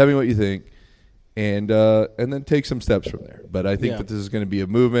 Tell me what you think, and then take some steps from there. But I think that this is going to be a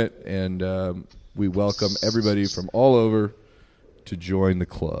movement, and we welcome everybody from all over to join the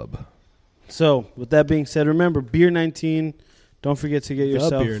club. So with that being said, remember Beer 19. Don't forget to get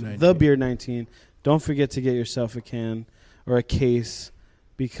yourself the Beer 19. Don't forget to get yourself a can or a case.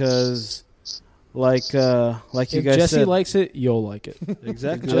 Because, like you guys said, if Jesse likes it, you'll like it.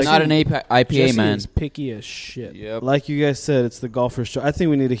 Exactly. You're not an IPA Jesse man. is picky as shit. Yep. Like you guys said, it's the golfer's choice. I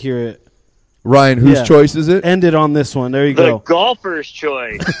think we need to hear it. Ryan, whose choice is it? End it on this one. There you The go. golfer's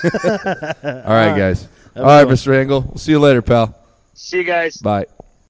choice. All right, guys. All right, Mr. Engel. We'll see you later, pal. See you guys. Bye.